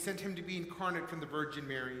days you sent him to be incarnate from the Virgin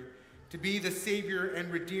Mary, to be the Savior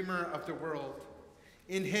and Redeemer of the world.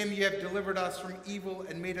 In him you have delivered us from evil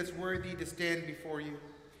and made us worthy to stand before you.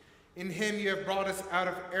 In him you have brought us out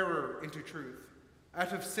of error into truth,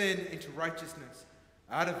 out of sin into righteousness,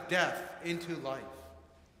 out of death into life.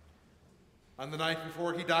 On the night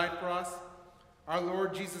before he died for us, our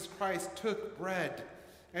Lord Jesus Christ took bread,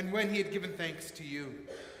 and when he had given thanks to you,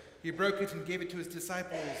 he broke it and gave it to his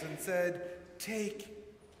disciples and said, "Take,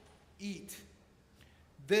 eat.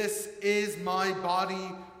 This is my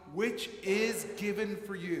body, which is given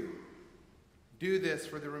for you. Do this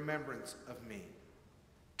for the remembrance of me."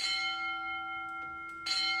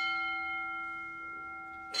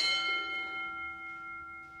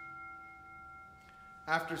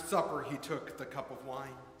 After supper, he took the cup of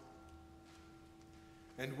wine.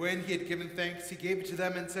 And when he had given thanks, he gave it to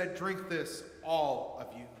them and said, "Drink this, all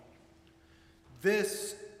of you.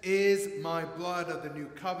 This is my blood of the new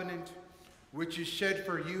covenant, which is shed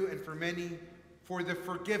for you and for many for the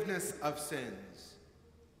forgiveness of sins.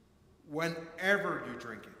 Whenever you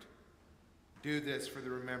drink it, do this for the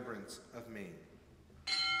remembrance of me."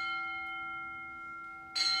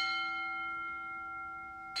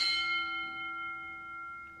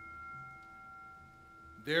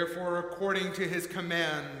 Therefore, according to his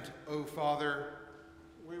command, O Father,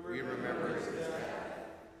 we remember his death,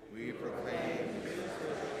 we proclaim his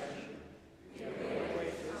resurrection, we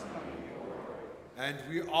await his coming glory. And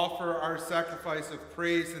we offer our sacrifice of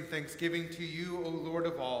praise and thanksgiving to you, O Lord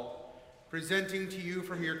of all, presenting to you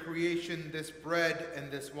from your creation this bread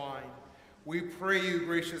and this wine. We pray you,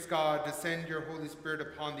 gracious God, to send your Holy Spirit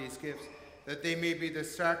upon these gifts, that they may be the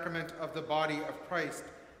sacrament of the body of Christ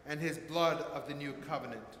and his blood of the new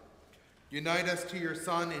covenant. Unite us to your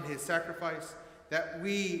Son in his sacrifice, that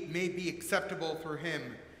we may be acceptable for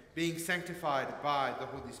him, being sanctified by the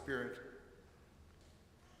Holy Spirit.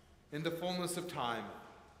 In the fullness of time,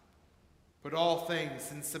 put all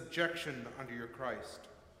things in subjection under your Christ,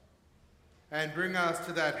 and bring us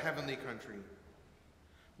to that heavenly country,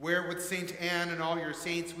 where with Saint Anne and all your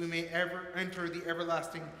saints we may ever enter the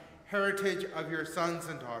everlasting heritage of your sons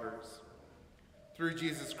and daughters. Through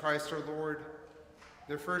Jesus Christ our Lord,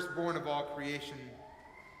 the firstborn of all creation,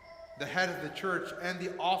 the head of the church and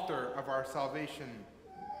the author of our salvation,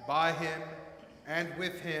 by him and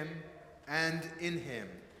with him and in him,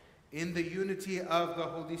 in the unity of the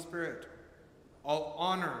Holy Spirit, all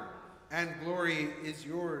honor and glory is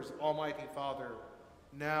yours, Almighty Father,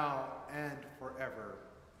 now and forever.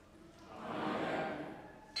 Amen.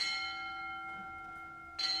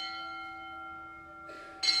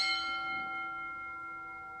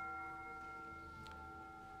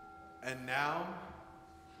 And now,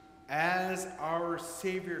 as our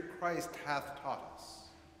Savior Christ hath taught us,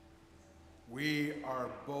 we are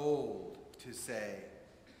bold to say,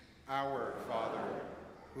 Our Father,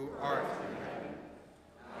 who art in heaven,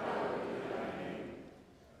 hallowed be thy name.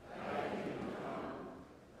 Thy kingdom come,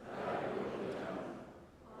 thy will be done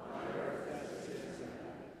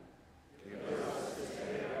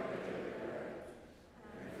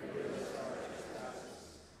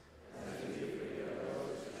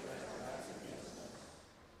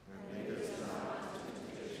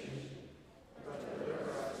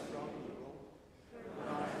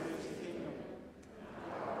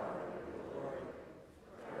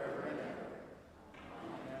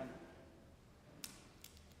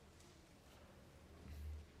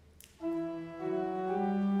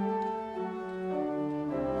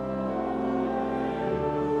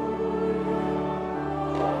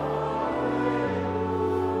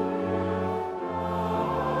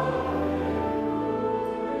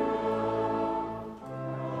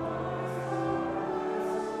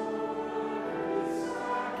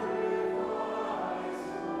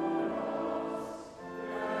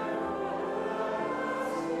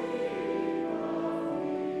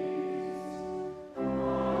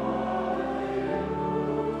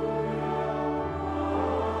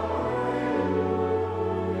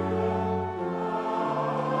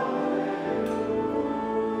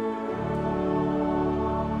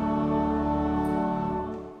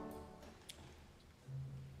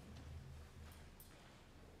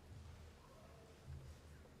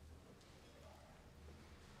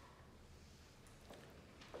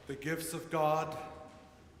the gifts of God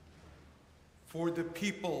for the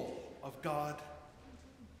people of God.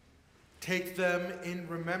 Take them in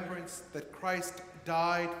remembrance that Christ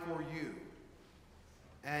died for you,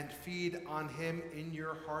 and feed on him in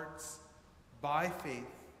your hearts by faith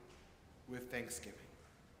with thanksgiving.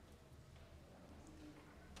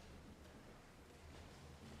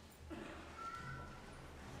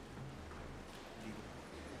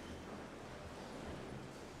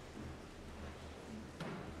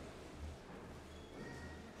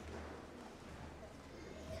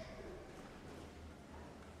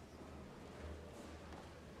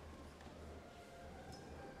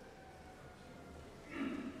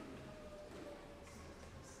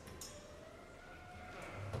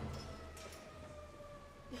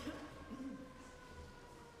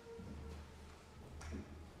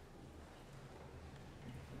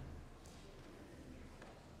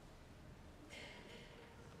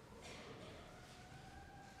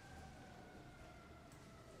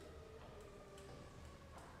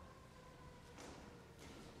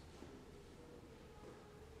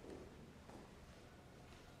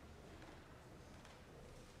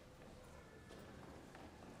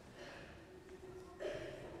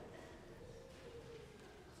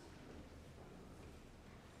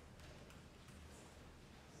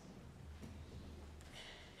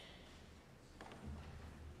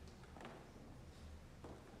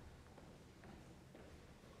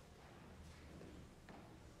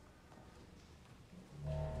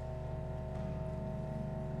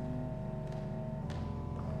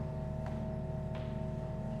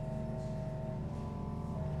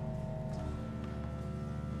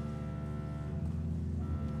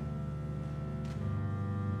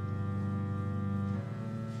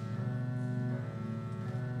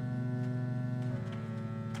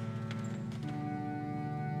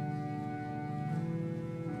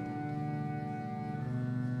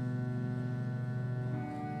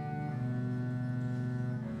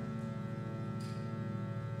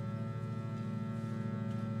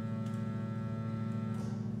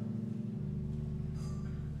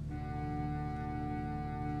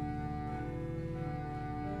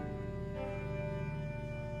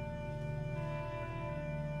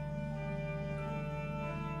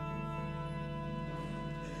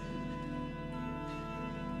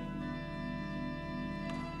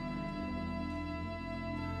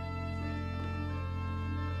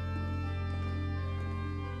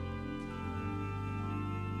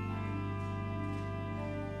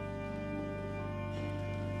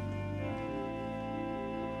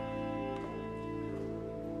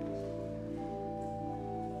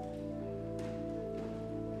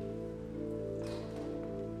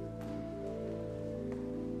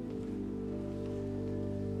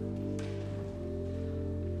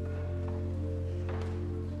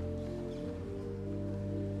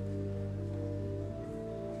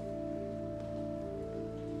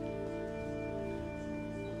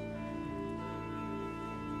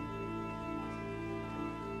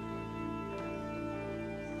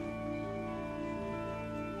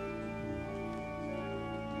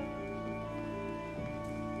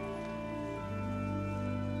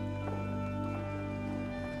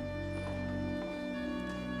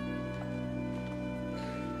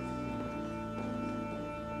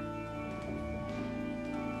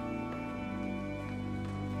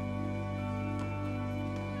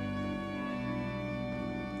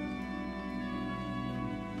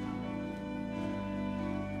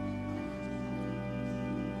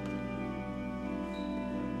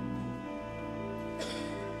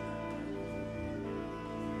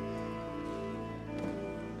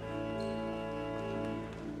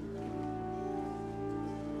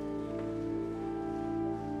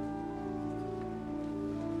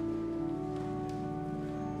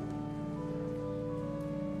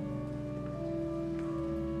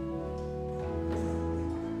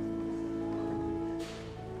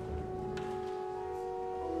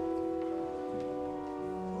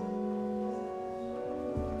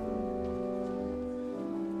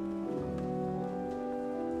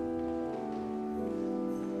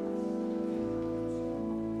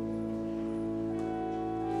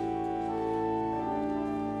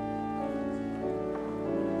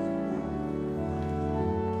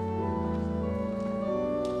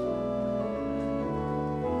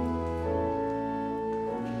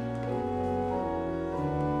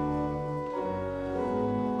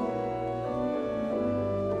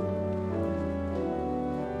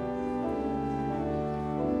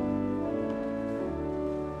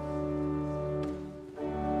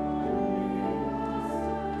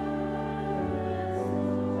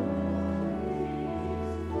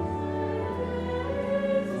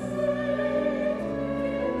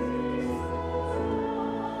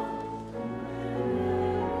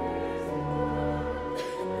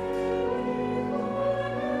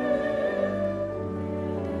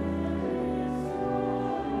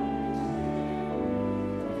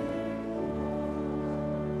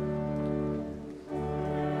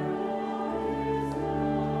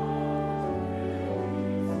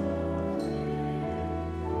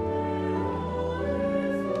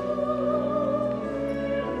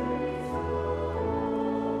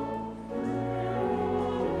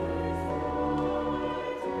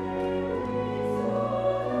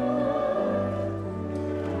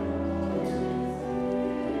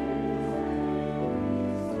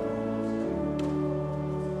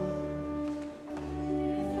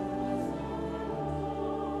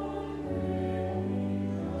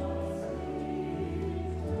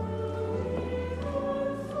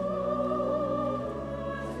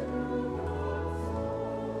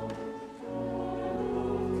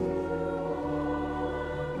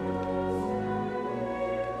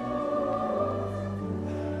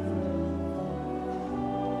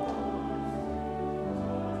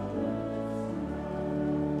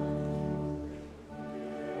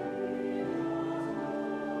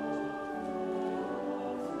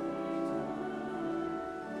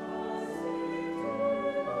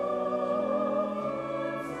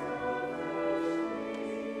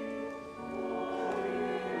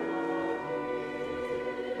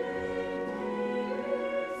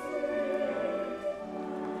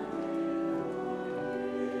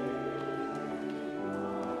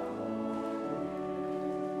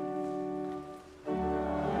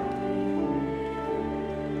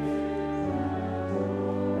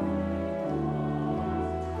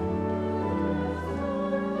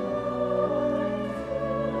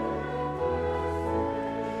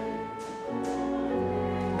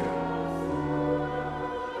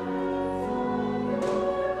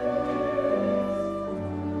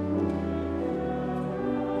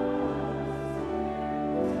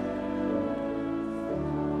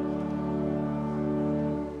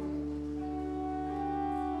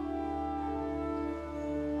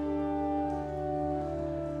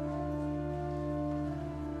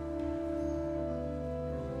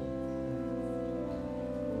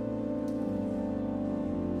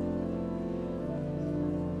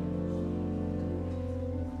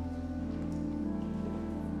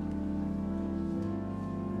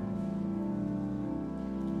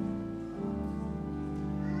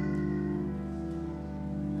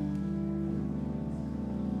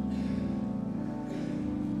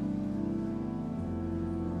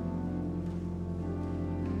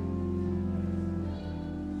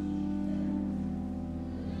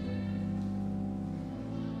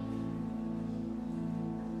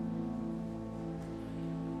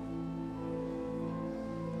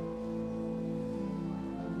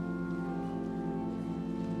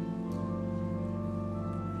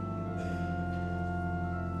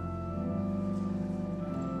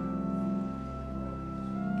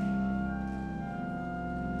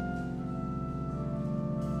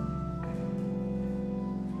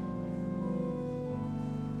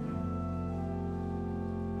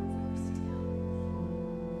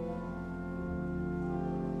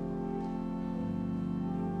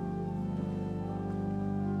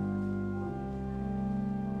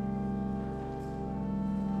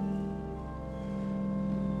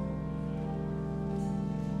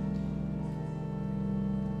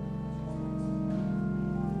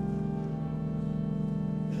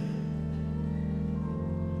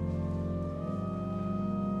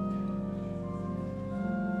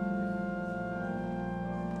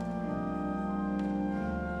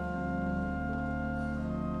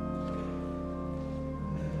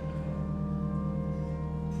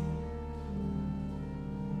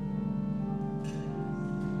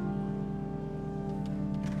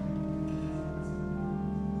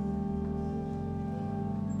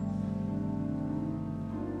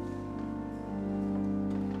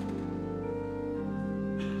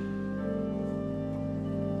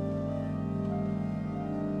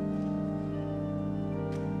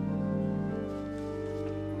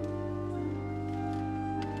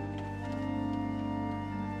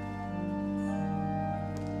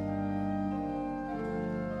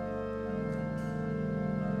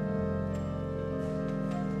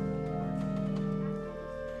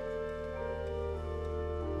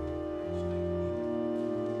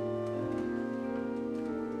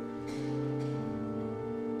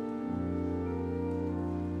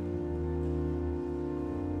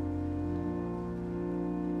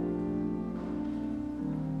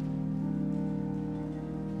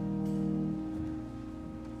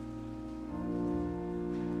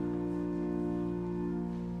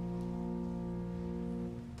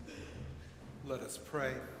 Let us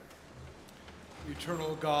pray.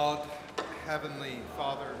 Eternal God, Heavenly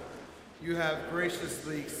Father, you have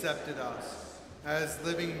graciously accepted us as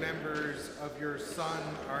living members of your Son,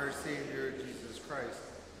 our Savior, Jesus Christ,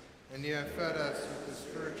 and you have fed us with the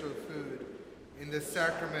spiritual food in the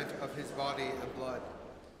sacrament of his body and blood.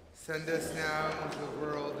 Send us now into the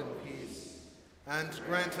world in peace, and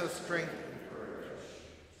grant us strength and courage.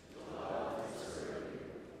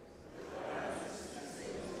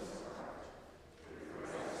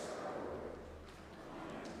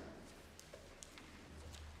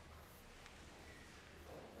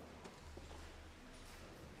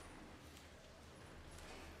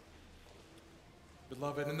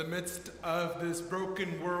 Beloved, in the midst of this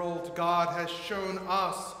broken world, God has shown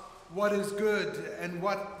us what is good and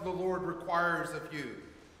what the Lord requires of you,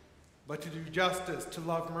 but to do justice, to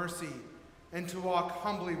love mercy, and to walk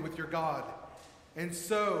humbly with your God. And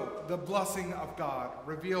so the blessing of God,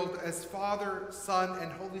 revealed as Father, Son,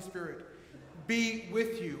 and Holy Spirit, be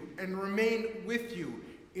with you and remain with you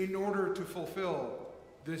in order to fulfill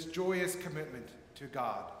this joyous commitment to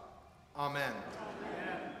God. Amen.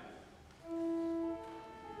 Amen.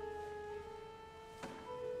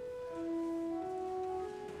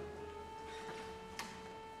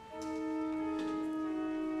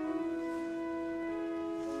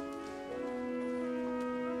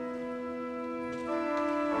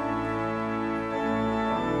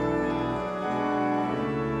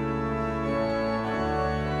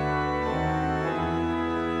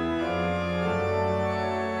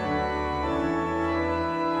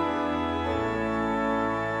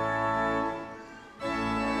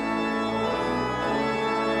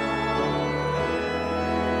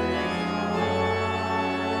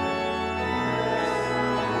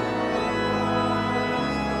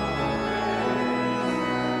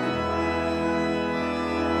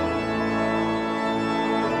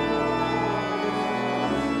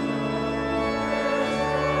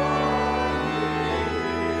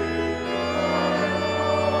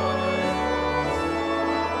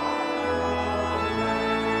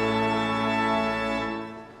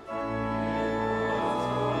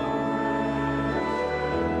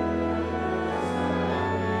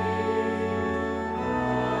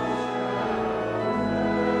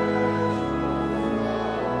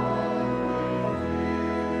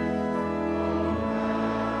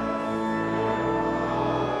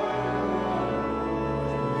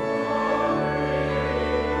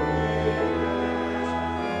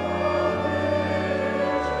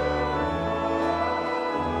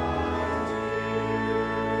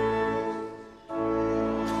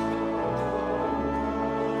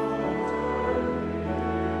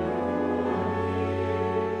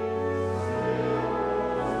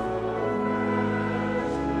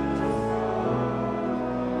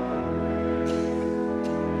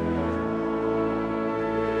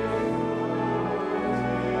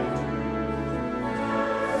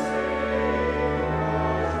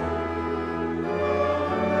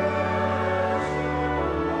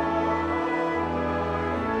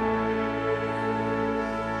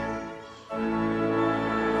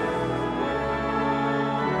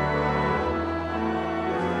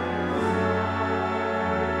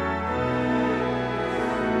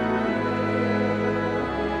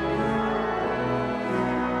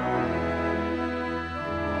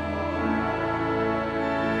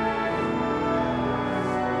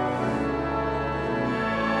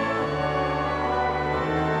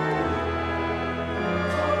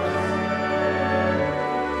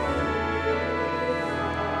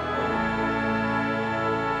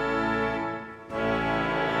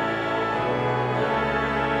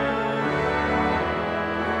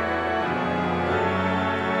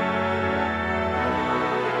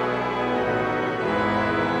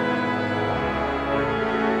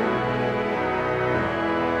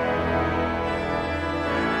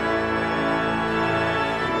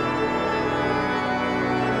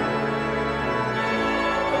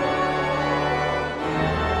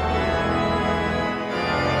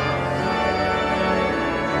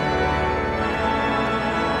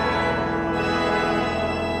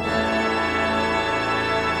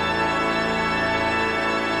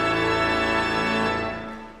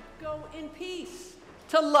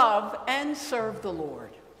 to love and serve the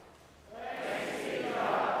Lord.